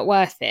 then it's not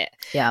worth it.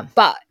 Yeah.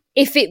 But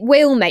if it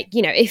will make,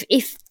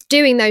 if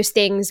doing those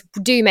things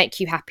do make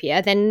you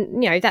happier,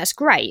 then, that's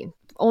great.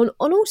 On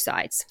all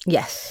sides.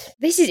 Yes.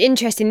 This is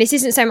interesting. This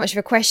isn't so much of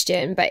a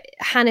question, but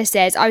Hannah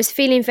says, I was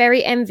feeling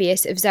very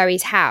envious of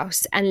Zoe's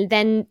house, and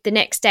then the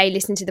next day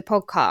listened to the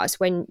podcast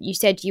when you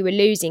said you were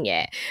losing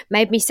it,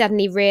 made me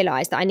suddenly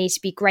realise that I need to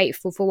be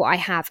grateful for what I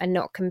have and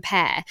not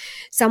compare.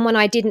 Someone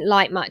I didn't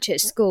like much at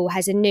school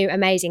has a new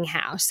amazing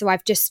house, so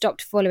I've just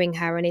stopped following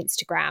her on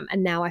Instagram,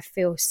 and now I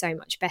feel so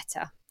much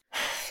better.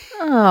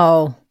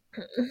 Oh,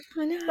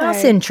 I know.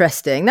 That's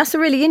interesting. That's a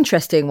really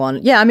interesting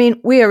one. Yeah, I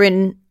mean, we're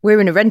in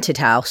a rented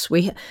house.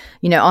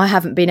 I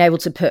haven't been able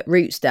to put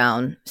roots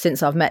down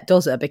since I've met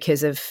Doza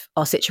because of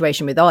our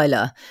situation with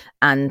Isla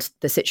and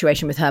the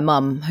situation with her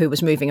mum, who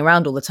was moving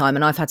around all the time,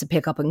 and I've had to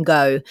pick up and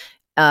go.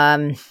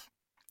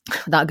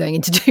 Without going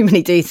into too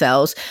many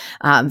details,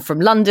 from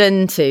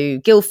London to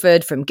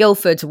Guildford, from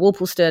Guildford to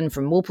Worplesdon,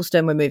 from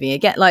Worplesdon we're moving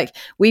again. Like,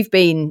 we've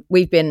been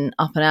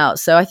up and out.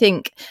 So I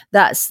think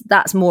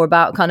that's more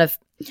about kind of,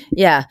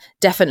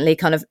 definitely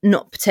kind of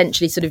not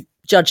potentially sort of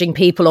judging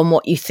people on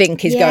what you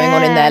think is going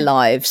on in their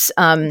lives.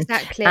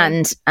 Exactly.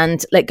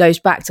 And it goes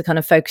back to kind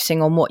of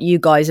focusing on what you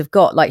guys have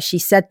got. Like she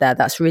said there,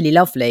 that's really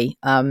lovely.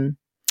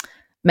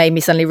 Made me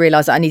suddenly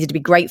realise that I needed to be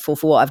grateful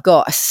for what I've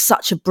got. It's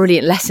such a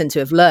brilliant lesson to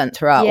have learned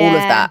throughout all of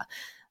that.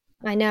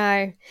 I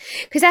know,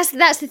 because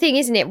that's the thing,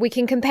 isn't it? We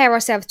can compare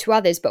ourselves to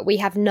others, but we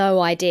have no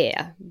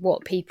idea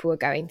what people are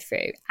going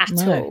through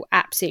at all.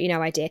 Absolutely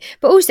no idea.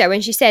 But also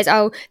when she says,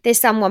 oh,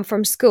 there's someone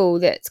from school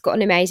that's got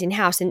an amazing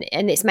house and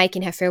it's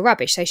making her feel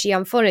rubbish, so she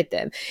unfollowed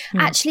them.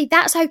 Actually,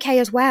 that's okay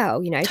as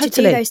well, totally. To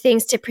do those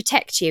things to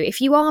protect you. If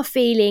you are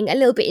feeling a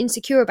little bit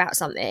insecure about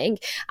something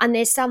and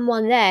there's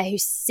someone there who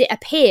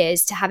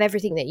appears to have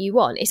everything that you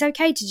want, it's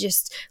okay to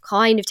just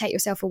kind of take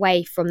yourself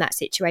away from that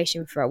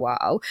situation for a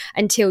while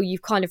until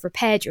you've kind of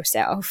repaired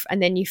yourself,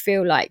 and then you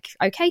feel like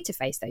okay to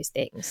face those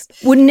things.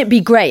 Wouldn't it be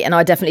great, and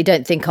I definitely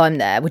don't think I'm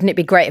there, wouldn't it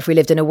be great if we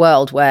lived in a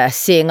world where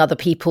seeing other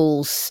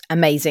people's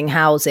amazing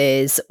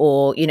houses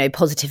or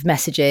positive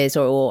messages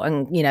or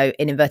in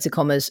inverted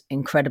commas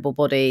incredible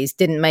bodies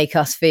didn't make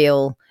us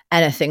feel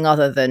anything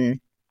other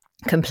than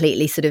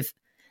completely sort of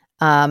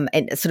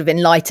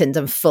enlightened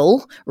and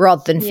full,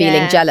 rather than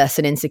feeling jealous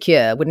and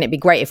insecure? Wouldn't it be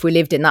great if we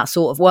lived in that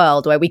sort of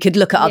world where we could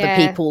look at other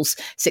people's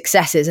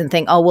successes and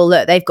think, oh, well,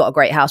 look, they've got a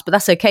great house, but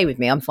that's okay with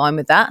me. I'm fine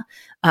with that.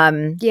 But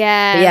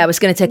it was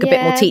going to take a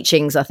bit more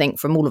teachings, I think,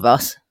 from all of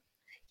us.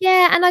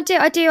 Yeah, and I do.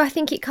 I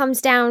think it comes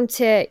down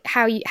to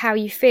how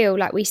you feel.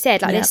 Like we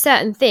said, like there's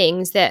certain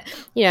things that,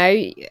 you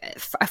know,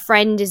 a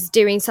friend is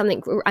doing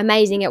something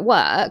amazing at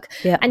work,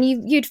 and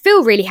you'd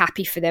feel really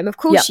happy for them. Of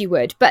course you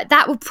would, but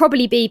that would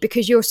probably be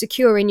because you're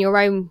secure in your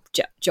own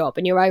job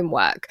and your own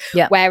work.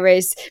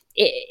 Whereas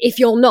if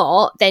you're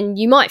not, then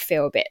you might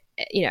feel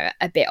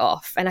a bit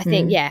off. And I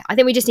think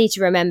we just need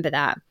to remember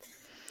that.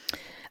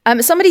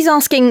 Somebody's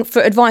asking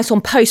for advice on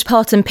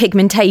postpartum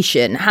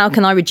pigmentation. How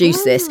can I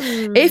reduce this?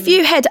 If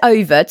you head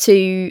over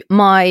to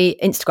my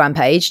Instagram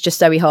page, just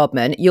Zoe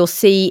Hardman, you'll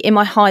see in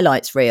my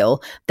highlights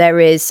reel, there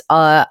is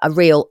a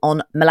reel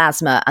on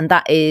melasma, and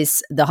that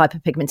is the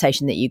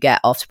hyperpigmentation that you get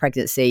after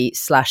pregnancy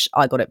 /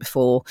 I got it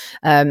before.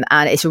 And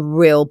it's a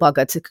real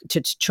bugger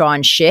to try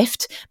and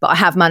shift. But I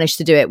have managed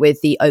to do it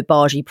with the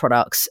Obagi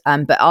products.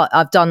 But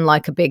I've done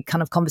like a big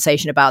kind of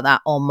conversation about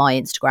that on my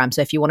Instagram.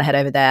 So if you want to head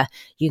over there,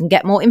 you can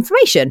get more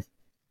information.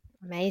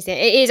 Amazing.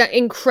 It is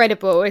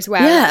incredible as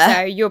well. Yeah.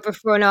 So your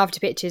before and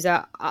after pictures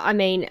are, I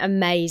mean,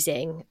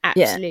 amazing.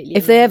 Absolutely.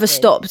 If they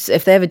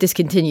ever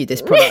discontinued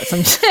this product,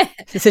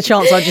 there's a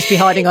chance I'd just be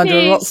hiding under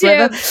a rock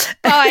forever.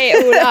 Buy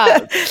it all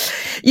up.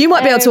 You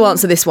might be able to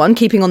answer this one,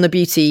 keeping on the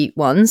beauty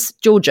ones.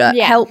 Georgia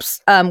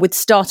helps with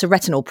starter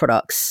retinol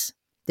products.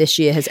 This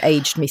year has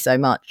aged me so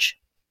much.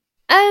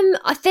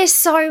 There's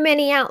so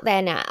many out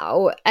there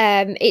now.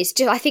 I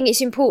think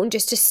it's important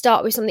just to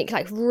start with something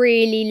like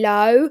really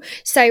low.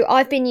 So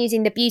I've been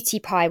using the Beauty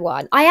Pie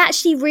one. I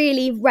actually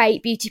really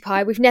rate Beauty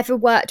Pie. We've never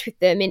worked with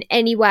them in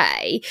any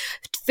way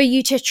for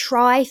you to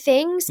try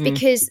things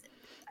because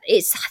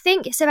I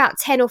think it's about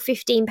 £10 or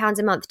 £15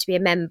 a month to be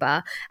a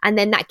member, and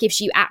then that gives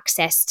you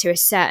access to a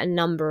certain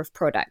number of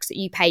products that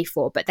you pay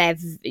for, but they're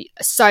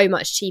so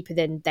much cheaper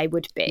than they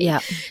would be.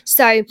 Yeah.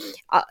 So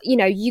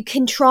you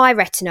can try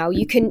retinol.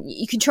 You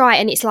can try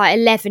it, and it's like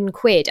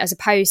 £11 as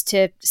opposed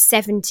to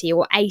 £70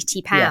 or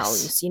 £80.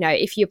 Yes. You know,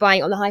 if you're buying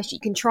it on the high street, you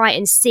can try it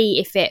and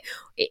see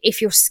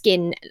if your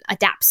skin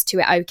adapts to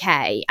it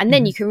okay, and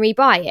then you can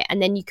rebuy it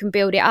and then you can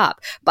build it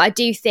up. But I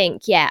do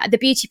think the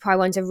Beauty Pie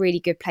one's a really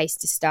good place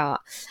to start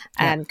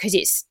because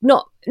it's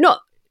not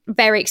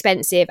very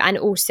expensive, and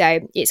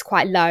also it's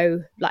quite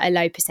low, like a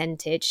low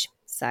percentage.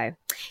 So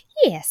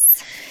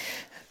yes,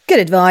 good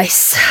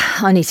advice.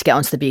 I need to get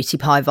onto the Beauty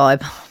Pie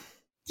vibe.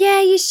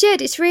 Yeah, you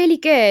should. It's really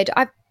good.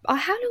 How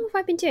long have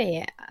I been doing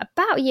it?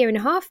 About a year and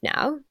a half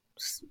now.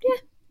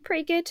 Yeah,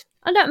 pretty good.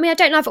 I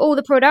don't have all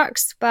the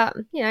products, but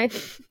you know,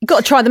 you've got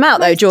to try them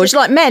out though, George.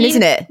 Like men,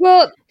 isn't it?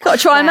 Well, got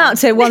to try them out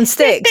till one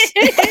sticks.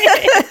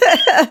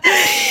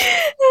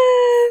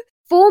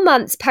 4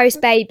 months post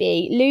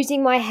baby,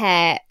 losing my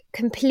hair,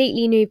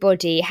 completely new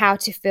body. How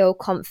to feel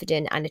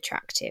confident and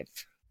attractive.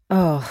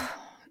 Oh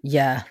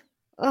yeah.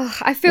 Oh,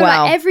 I feel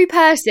like every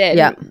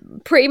person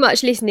pretty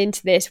much listening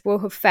to this will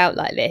have felt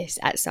like this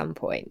at some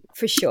point,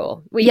 for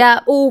sure. We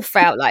all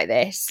felt like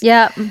this.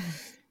 Yeah.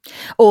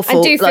 Awful.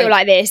 And do feel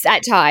like this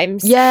at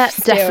times. Yeah,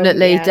 still,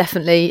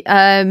 definitely.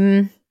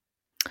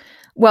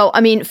 Well,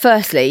 I mean,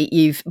 firstly,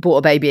 you've brought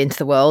a baby into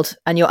the world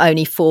and you're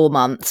only 4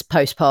 months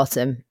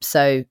postpartum.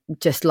 So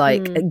just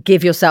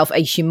give yourself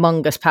a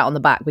humongous pat on the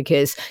back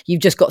because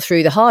you've just got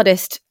through the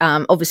hardest,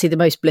 obviously the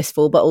most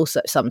blissful, but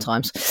also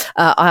sometimes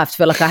I have to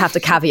feel like I have to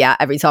caveat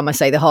every time I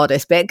say the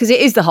hardest bit, because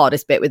it is the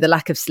hardest bit with the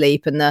lack of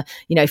sleep and the,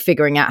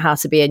 figuring out how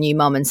to be a new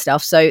mum and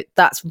stuff. So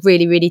that's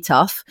really, really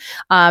tough.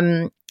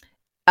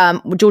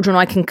 Georgia and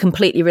I can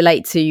completely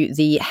relate to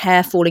the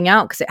hair falling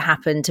out because it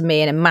happened to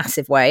me in a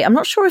massive way. I'm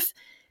not sure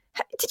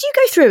did you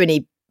go through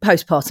any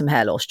postpartum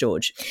hair loss,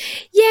 George?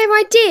 Yeah,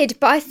 I did,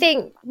 but I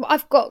think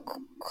I've got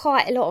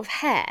quite a lot of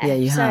hair. Yeah,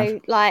 you have. So,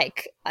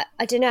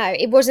 I don't know.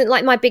 It wasn't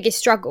like my biggest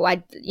struggle.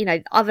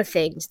 Other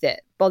things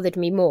that bothered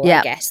me more,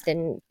 I guess,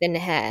 than the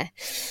hair.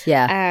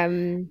 Yeah.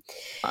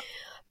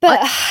 But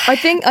I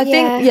think.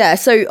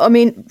 So, I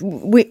mean,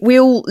 we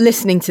all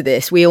listening to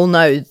this, we all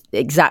know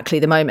exactly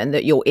the moment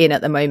that you're in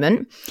at the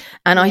moment.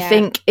 And I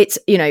think it's,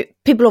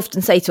 people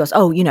often say to us,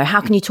 oh,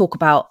 how can you talk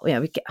about,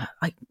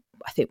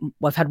 I think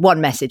I've had one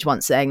message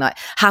once saying like,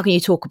 how can you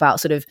talk about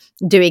sort of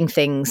doing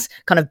things,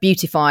 kind of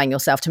beautifying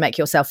yourself to make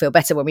yourself feel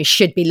better when we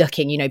should be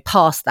looking,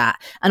 past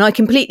that. And I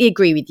completely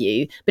agree with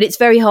you, but it's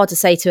very hard to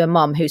say to a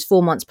mum who's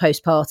 4 months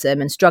postpartum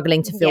and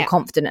struggling to feel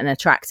confident and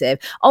attractive,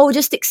 oh,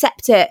 just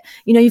accept it.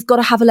 You've got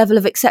to have a level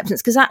of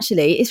acceptance, because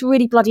actually it's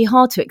really bloody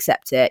hard to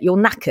accept it. You're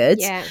knackered.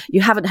 Yeah.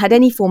 You haven't had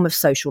any form of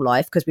social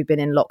life because we've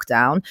been in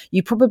lockdown.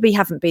 You probably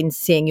haven't been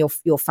seeing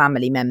your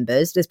family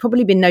members. There's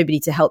probably been nobody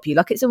to help you.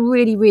 Like, it's a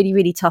really, really,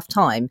 really tough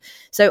time.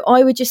 So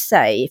I would just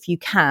say, if you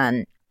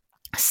can,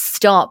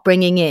 start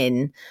bringing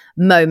in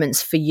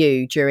moments for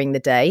you during the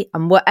day,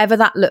 and whatever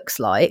that looks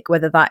like,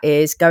 whether that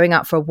is going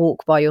out for a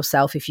walk by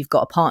yourself if you've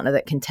got a partner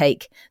that can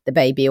take the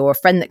baby, or a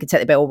friend that can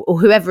take the baby, or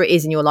whoever it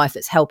is in your life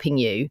that's helping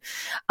you,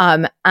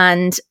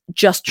 and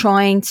just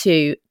trying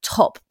to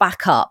top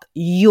back up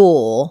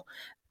your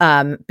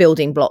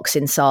building blocks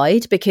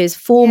inside, because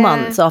 4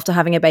 months after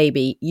having a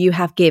baby, you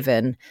have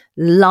given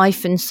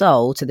life and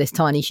soul to this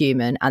tiny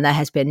human, and there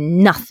has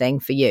been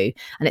nothing for you.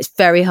 And it's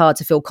very hard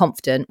to feel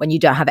confident when you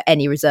don't have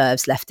any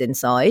reserves left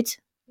inside.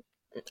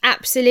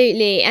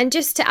 Absolutely. And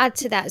just to add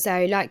to that,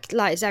 Zoe, like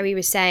Zoe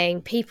was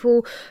saying,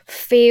 people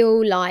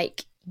feel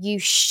like you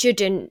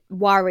shouldn't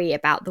worry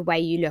about the way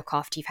you look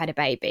after you've had a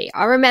baby.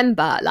 I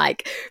remember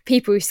like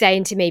people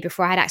saying to me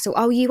before I had Axel,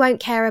 oh, you won't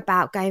care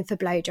about going for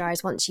blow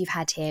dries once you've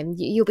had him.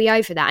 You'll be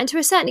over that. And to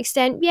a certain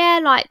extent, yeah,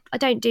 like I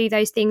don't do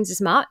those things as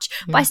much,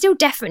 but I still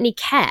definitely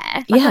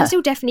care. I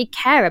still definitely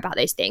care about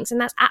those things, and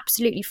that's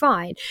absolutely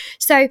fine.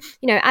 So,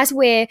 as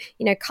we're,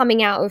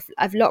 coming out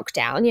of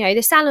lockdown,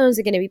 the salons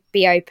are going to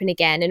be open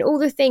again, and all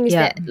the things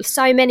that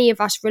so many of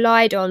us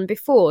relied on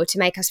before to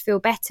make us feel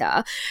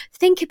better.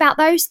 Think about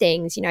those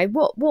things.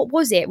 What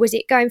was it? Was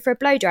it going for a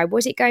blow dry?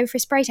 Was it going for a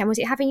spray tan? Was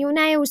it having your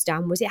nails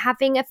done? Was it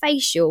having a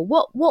facial?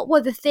 What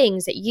were the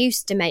things that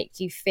used to make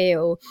you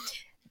feel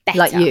better?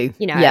 Like you,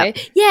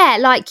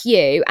 like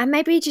you. And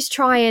maybe just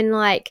try and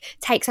like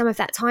take some of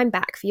that time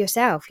back for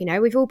yourself.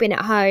 We've all been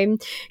at home.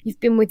 You've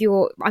been with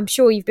I'm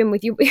sure you've been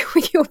with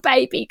your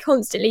baby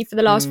constantly for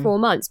the last 4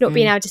 months, not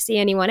being able to see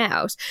anyone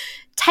else.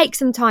 Take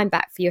some time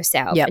back for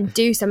yourself and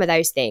do some of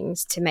those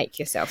things to make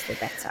yourself feel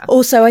better.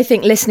 Also, I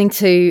think listening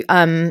to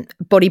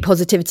body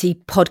positivity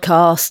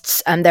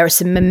podcasts, there are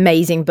some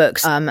amazing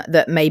books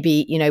that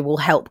maybe, will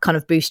help kind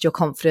of boost your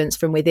confidence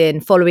from within.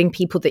 Following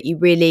people that you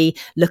really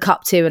look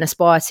up to and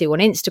aspire to on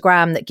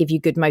Instagram that give you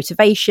good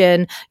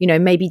motivation,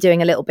 maybe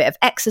doing a little bit of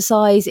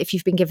exercise if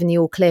you've been given the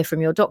all clear from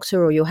your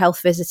doctor or your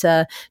health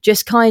visitor.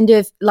 Just kind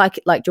of like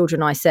Georgia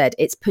and I said,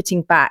 it's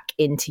putting back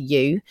into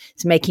you.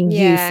 It's making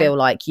you feel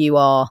like you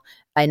are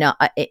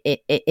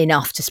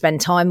enough to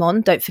spend time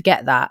on. Don't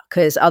forget that,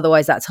 because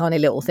otherwise that tiny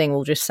little thing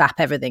will just sap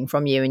everything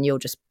from you, and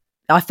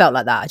I felt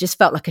like that. I just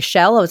felt like a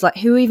shell. I was like,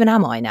 who even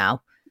am I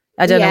now?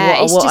 I don't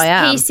know what I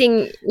am.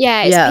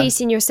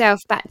 Piecing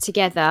yourself back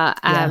together,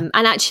 and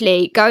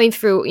actually going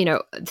through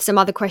some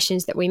other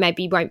questions that we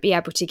maybe won't be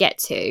able to get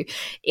to.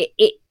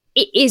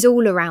 It is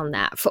all around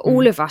that for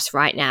all of us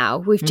right now.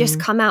 We've just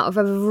come out of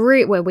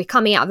we're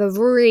coming out of a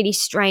really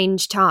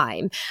strange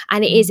time,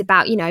 and it is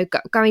about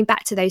going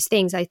back to those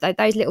things,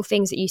 those little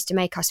things that used to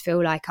make us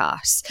feel like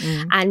us,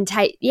 and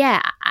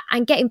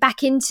and getting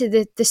back into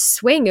the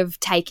swing of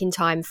taking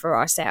time for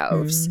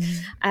ourselves,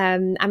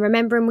 and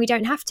remembering we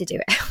don't have to do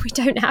it. We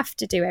don't have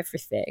to do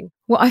everything.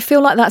 Well, I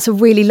feel like that's a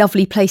really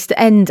lovely place to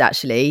end,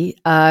 actually.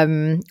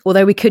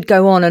 Although we could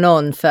go on and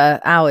on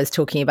for hours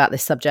talking about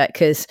this subject,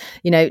 because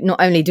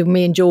not only do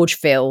me and George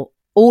feel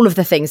all of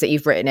the things that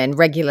you've written in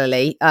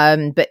regularly,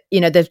 but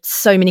there's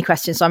so many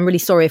questions, so I'm really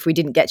sorry if we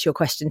didn't get to your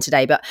question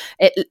today, but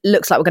it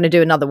looks like we're going to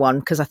do another one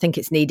because I think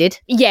it's needed.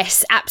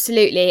 Yes,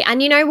 absolutely.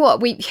 And you know what,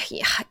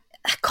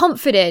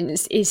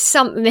 confidence is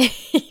something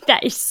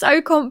that is so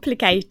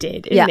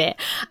complicated, isn't it?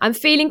 And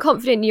feeling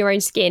confident in your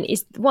own skin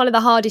is one of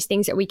the hardest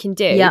things that we can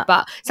do,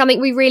 but something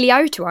we really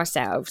owe to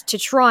ourselves to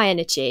try and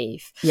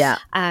achieve.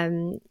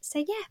 And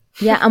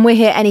we're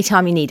here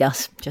anytime you need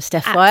us, just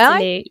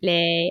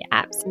FYI.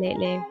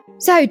 Absolutely.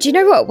 So do you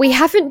know what? We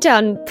haven't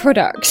done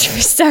products for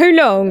so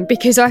long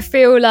because I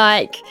feel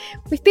like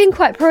we've been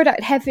quite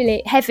product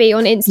heavy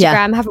on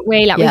Instagram, haven't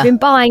we? Like we've been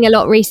buying a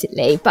lot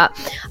recently, but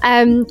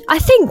I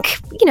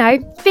think,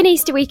 it's been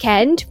Easter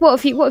weekend.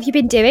 What have you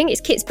been doing? It's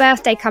Kit's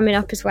birthday coming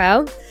up as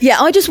well. Yeah,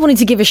 I just wanted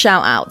to give a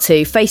shout out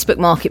to Facebook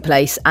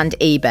Marketplace and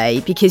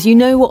eBay, because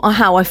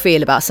how I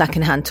feel about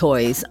secondhand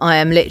toys. I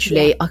am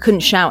literally, I couldn't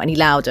shout any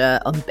louder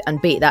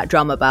and beat that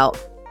drum about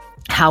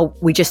how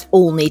we just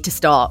all need to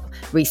start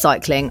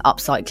recycling,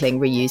 upcycling,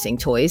 reusing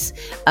toys,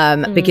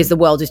 because the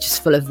world is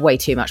just full of way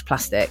too much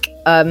plastic.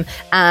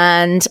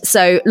 And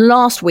so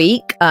last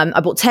week, I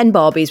bought 10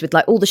 Barbies with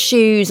like all the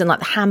shoes and like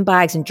the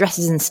handbags and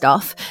dresses and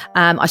stuff.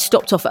 I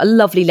stopped off at a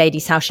lovely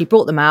lady's house. She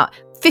brought them out.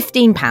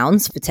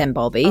 £15 for 10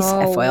 Barbies,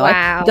 FYI.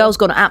 Wow. The girl's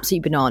gone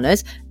absolute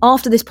bananas.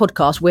 After this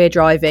podcast, we're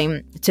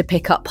driving to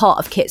pick up part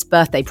of Kit's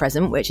birthday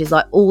present, which is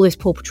like all this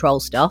Paw Patrol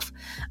stuff.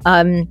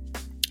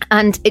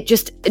 And it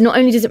just, not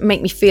only does it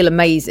make me feel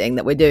amazing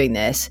that we're doing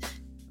this,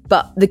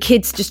 but the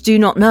kids just do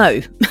not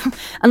know.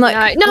 And like,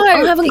 I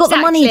haven't got the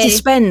money to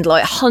spend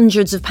like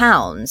hundreds of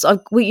pounds.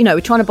 We're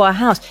trying to buy a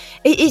house.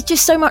 It's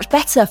just so much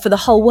better for the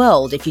whole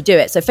world if you do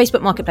it. So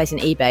Facebook Marketplace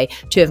and eBay,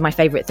 two of my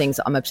favourite things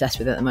that I'm obsessed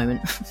with at the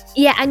moment.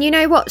 Yeah, and you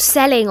know what?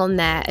 Selling on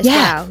there as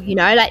well,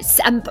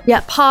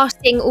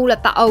 passing all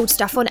of that old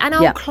stuff on, and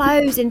old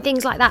clothes and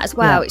things like that as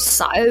well. It's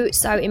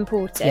so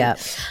important. Yeah.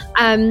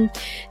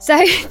 So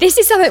this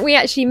is something we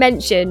actually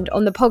mentioned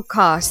on the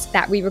podcast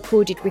that we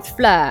recorded with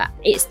Fleur.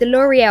 It's the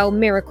L'Oreal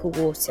Miracle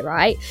Water,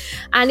 right?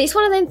 And it's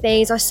one of them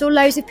things, I saw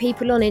loads of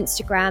people on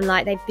Instagram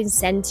like they've been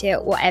sent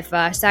it,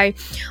 whatever, so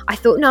I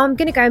thought, no, I'm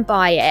gonna go and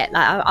buy it.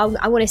 Like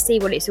I want to see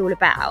what it's all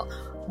about.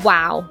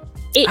 Wow,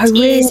 it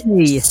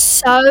is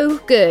so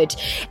good.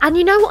 And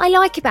you know what I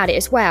like about it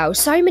as well?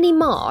 So many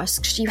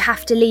masks you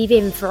have to leave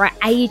in for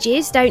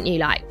ages, don't you?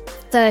 Like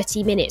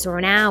 30 minutes or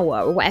an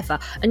hour or whatever,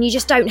 and you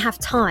just don't have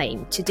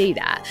time to do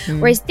that.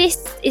 Whereas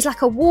this is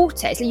like a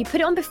water, so you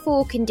put it on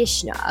before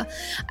conditioner,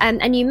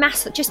 and you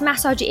just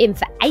massage it in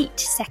for 8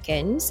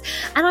 seconds,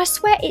 and I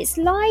swear it's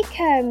like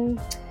I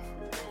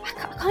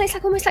it's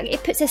like almost like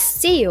it puts a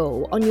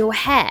seal on your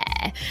hair.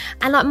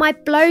 And like my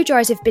blow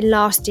dries have been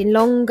lasting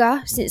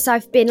longer since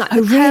I've been like,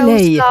 the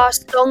curls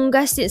last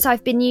longer since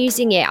I've been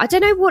using it. I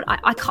don't know what,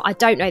 I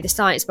don't know the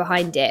science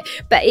behind it,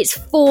 but it's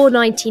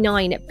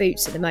 $4.99 at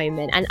Boots at the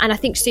moment. And I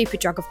think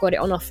Superdrug have got it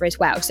on offer as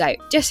well. So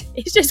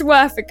it's just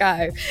worth a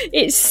go.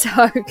 It's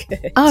so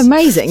good. Oh,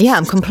 amazing. Yeah,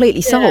 I'm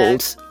completely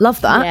sold.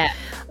 Love that. Yeah.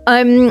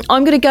 I'm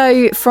going to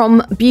go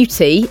from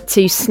beauty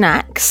to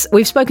snacks.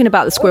 We've spoken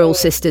about the Squirrel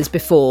Sisters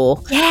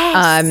before.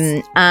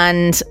 Yes.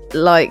 And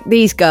like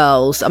these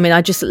girls, I mean,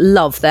 I just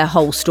love their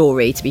whole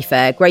story, to be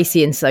fair.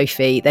 Gracie and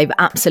Sophie, they've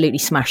absolutely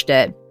smashed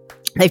it.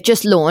 They've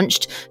just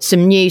launched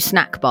some new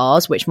snack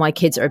bars, which my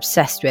kids are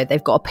obsessed with.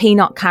 They've got a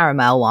peanut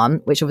caramel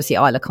one, which obviously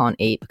Isla can't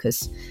eat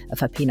because of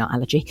her peanut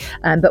allergy.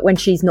 But when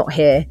she's not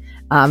here,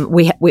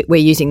 we're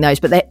using those.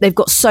 But they've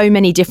got so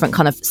many different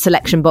kind of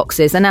selection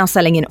boxes. They're now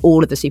selling in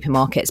all of the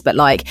supermarkets. But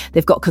like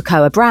they've got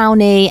cocoa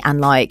brownie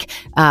and like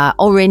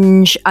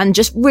orange and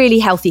just really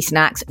healthy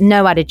snacks,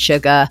 no added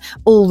sugar,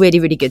 all really,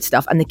 really good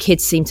stuff. And the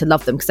kids seem to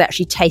love them because they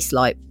actually taste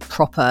like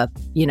proper,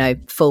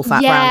 full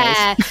fat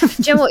brownies.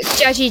 Do you know what?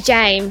 Judgy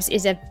James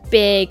is a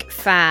big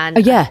fan.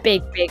 Oh, yeah.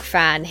 Big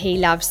fan. He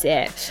loves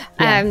it.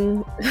 Yeah.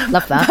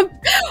 Love that.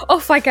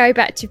 Off I go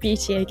back to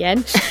beauty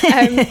again.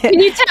 Can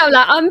you tell,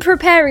 like, I'm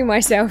preparing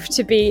myself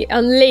to be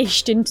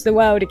unleashed into the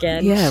world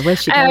again. Yeah,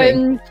 where's she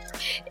going?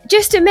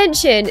 Just to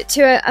mention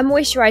to a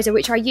moisturiser,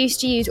 which I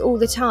used to use all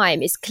the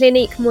time, is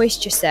Clinique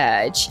Moisture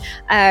Surge.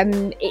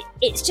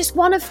 It's just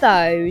one of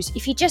those,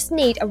 if you just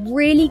need a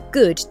really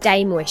good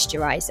day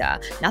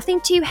moisturiser,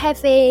 nothing too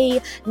heavy,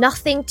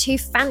 nothing too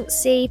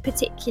fancy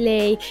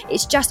particularly,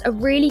 it's just a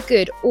really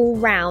good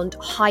all-round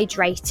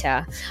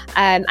hydrator.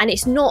 And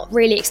it's not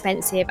really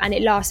expensive and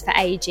it lasts for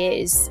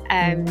ages.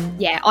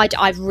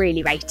 I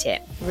really rate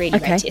it. Rate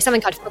it. It's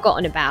something I'd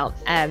forgotten about,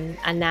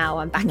 and now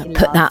I'm back in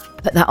love.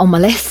 Put that on my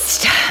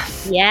list.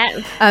 Yeah.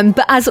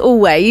 But as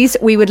always,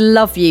 we would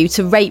love you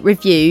to rate,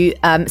 review,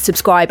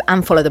 subscribe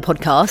and follow the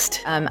podcast.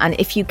 And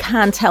if you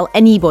can tell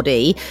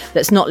anybody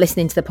that's not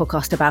listening to the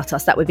podcast about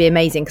us, that would be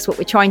amazing. Because what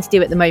we're trying to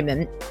do at the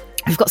moment,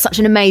 we've got such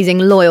an amazing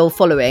loyal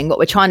following. What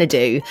we're trying to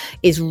do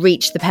is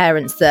reach the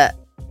parents that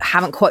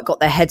haven't quite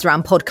got their heads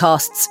around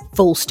podcasts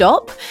full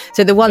stop.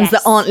 So the ones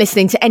that aren't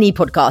listening to any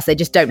podcast, they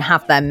just don't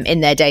have them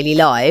in their daily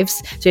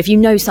lives. So if you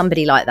know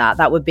somebody like that,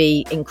 that would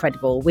be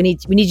incredible. We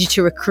need you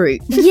to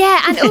recruit.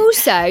 Yeah, and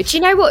also, do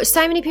you know what?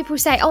 So many people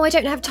say, I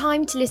don't have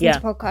time to listen to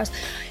podcasts.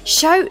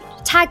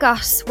 Tag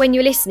us when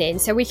you're listening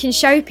so we can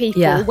show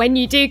people when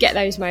you do get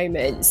those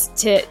moments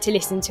to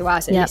listen to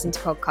us and listen to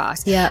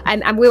podcasts.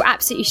 And we'll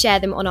absolutely share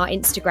them on our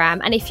Instagram.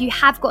 And if you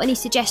have got any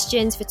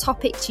suggestions for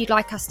topics you'd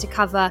like us to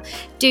cover,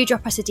 do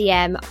drop us a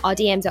DM. Our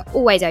DMs are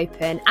always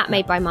open at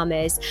Made by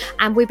Mamas,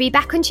 and we'll be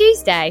back on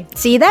Tuesday.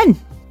 See you then.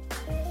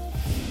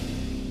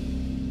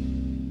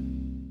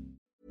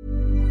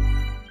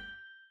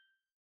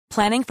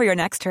 Planning for your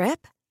next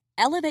trip?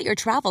 Elevate your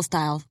travel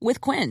style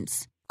with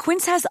Quince.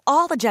 Quince has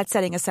all the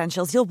jet-setting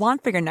essentials you'll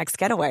want for your next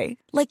getaway,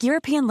 like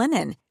European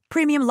linen,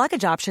 premium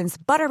luggage options,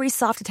 buttery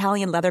soft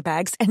Italian leather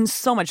bags, and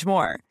so much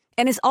more.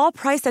 And is all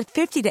priced at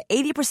 50 to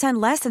 80%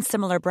 less than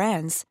similar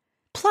brands.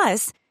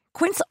 Plus,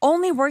 Quince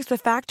only works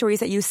with factories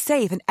that use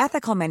safe and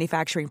ethical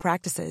manufacturing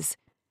practices.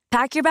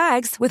 Pack your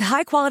bags with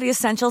high-quality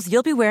essentials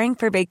you'll be wearing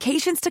for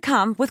vacations to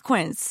come with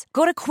Quince.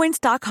 Go to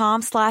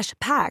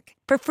quince.com/pack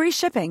for free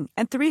shipping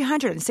and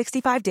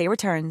 365-day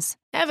returns.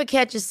 Ever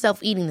catch yourself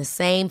eating the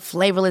same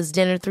flavorless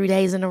dinner 3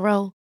 days in a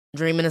row?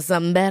 Dreaming of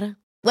something better?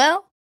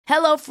 Well,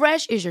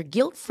 HelloFresh is your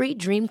guilt-free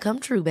dream come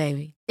true,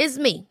 baby. It's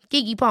me,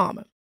 Keke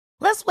Palmer.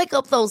 Let's wake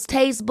up those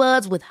taste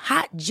buds with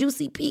hot,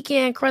 juicy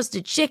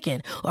pecan-crusted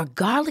chicken or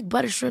garlic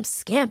butter shrimp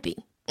scampi.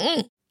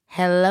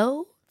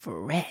 Hello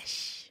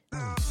Fresh.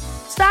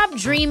 Stop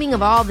dreaming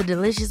of all the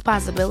delicious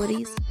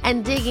possibilities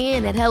and dig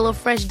in at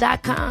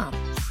HelloFresh.com.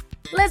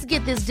 Let's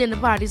get this dinner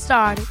party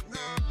started.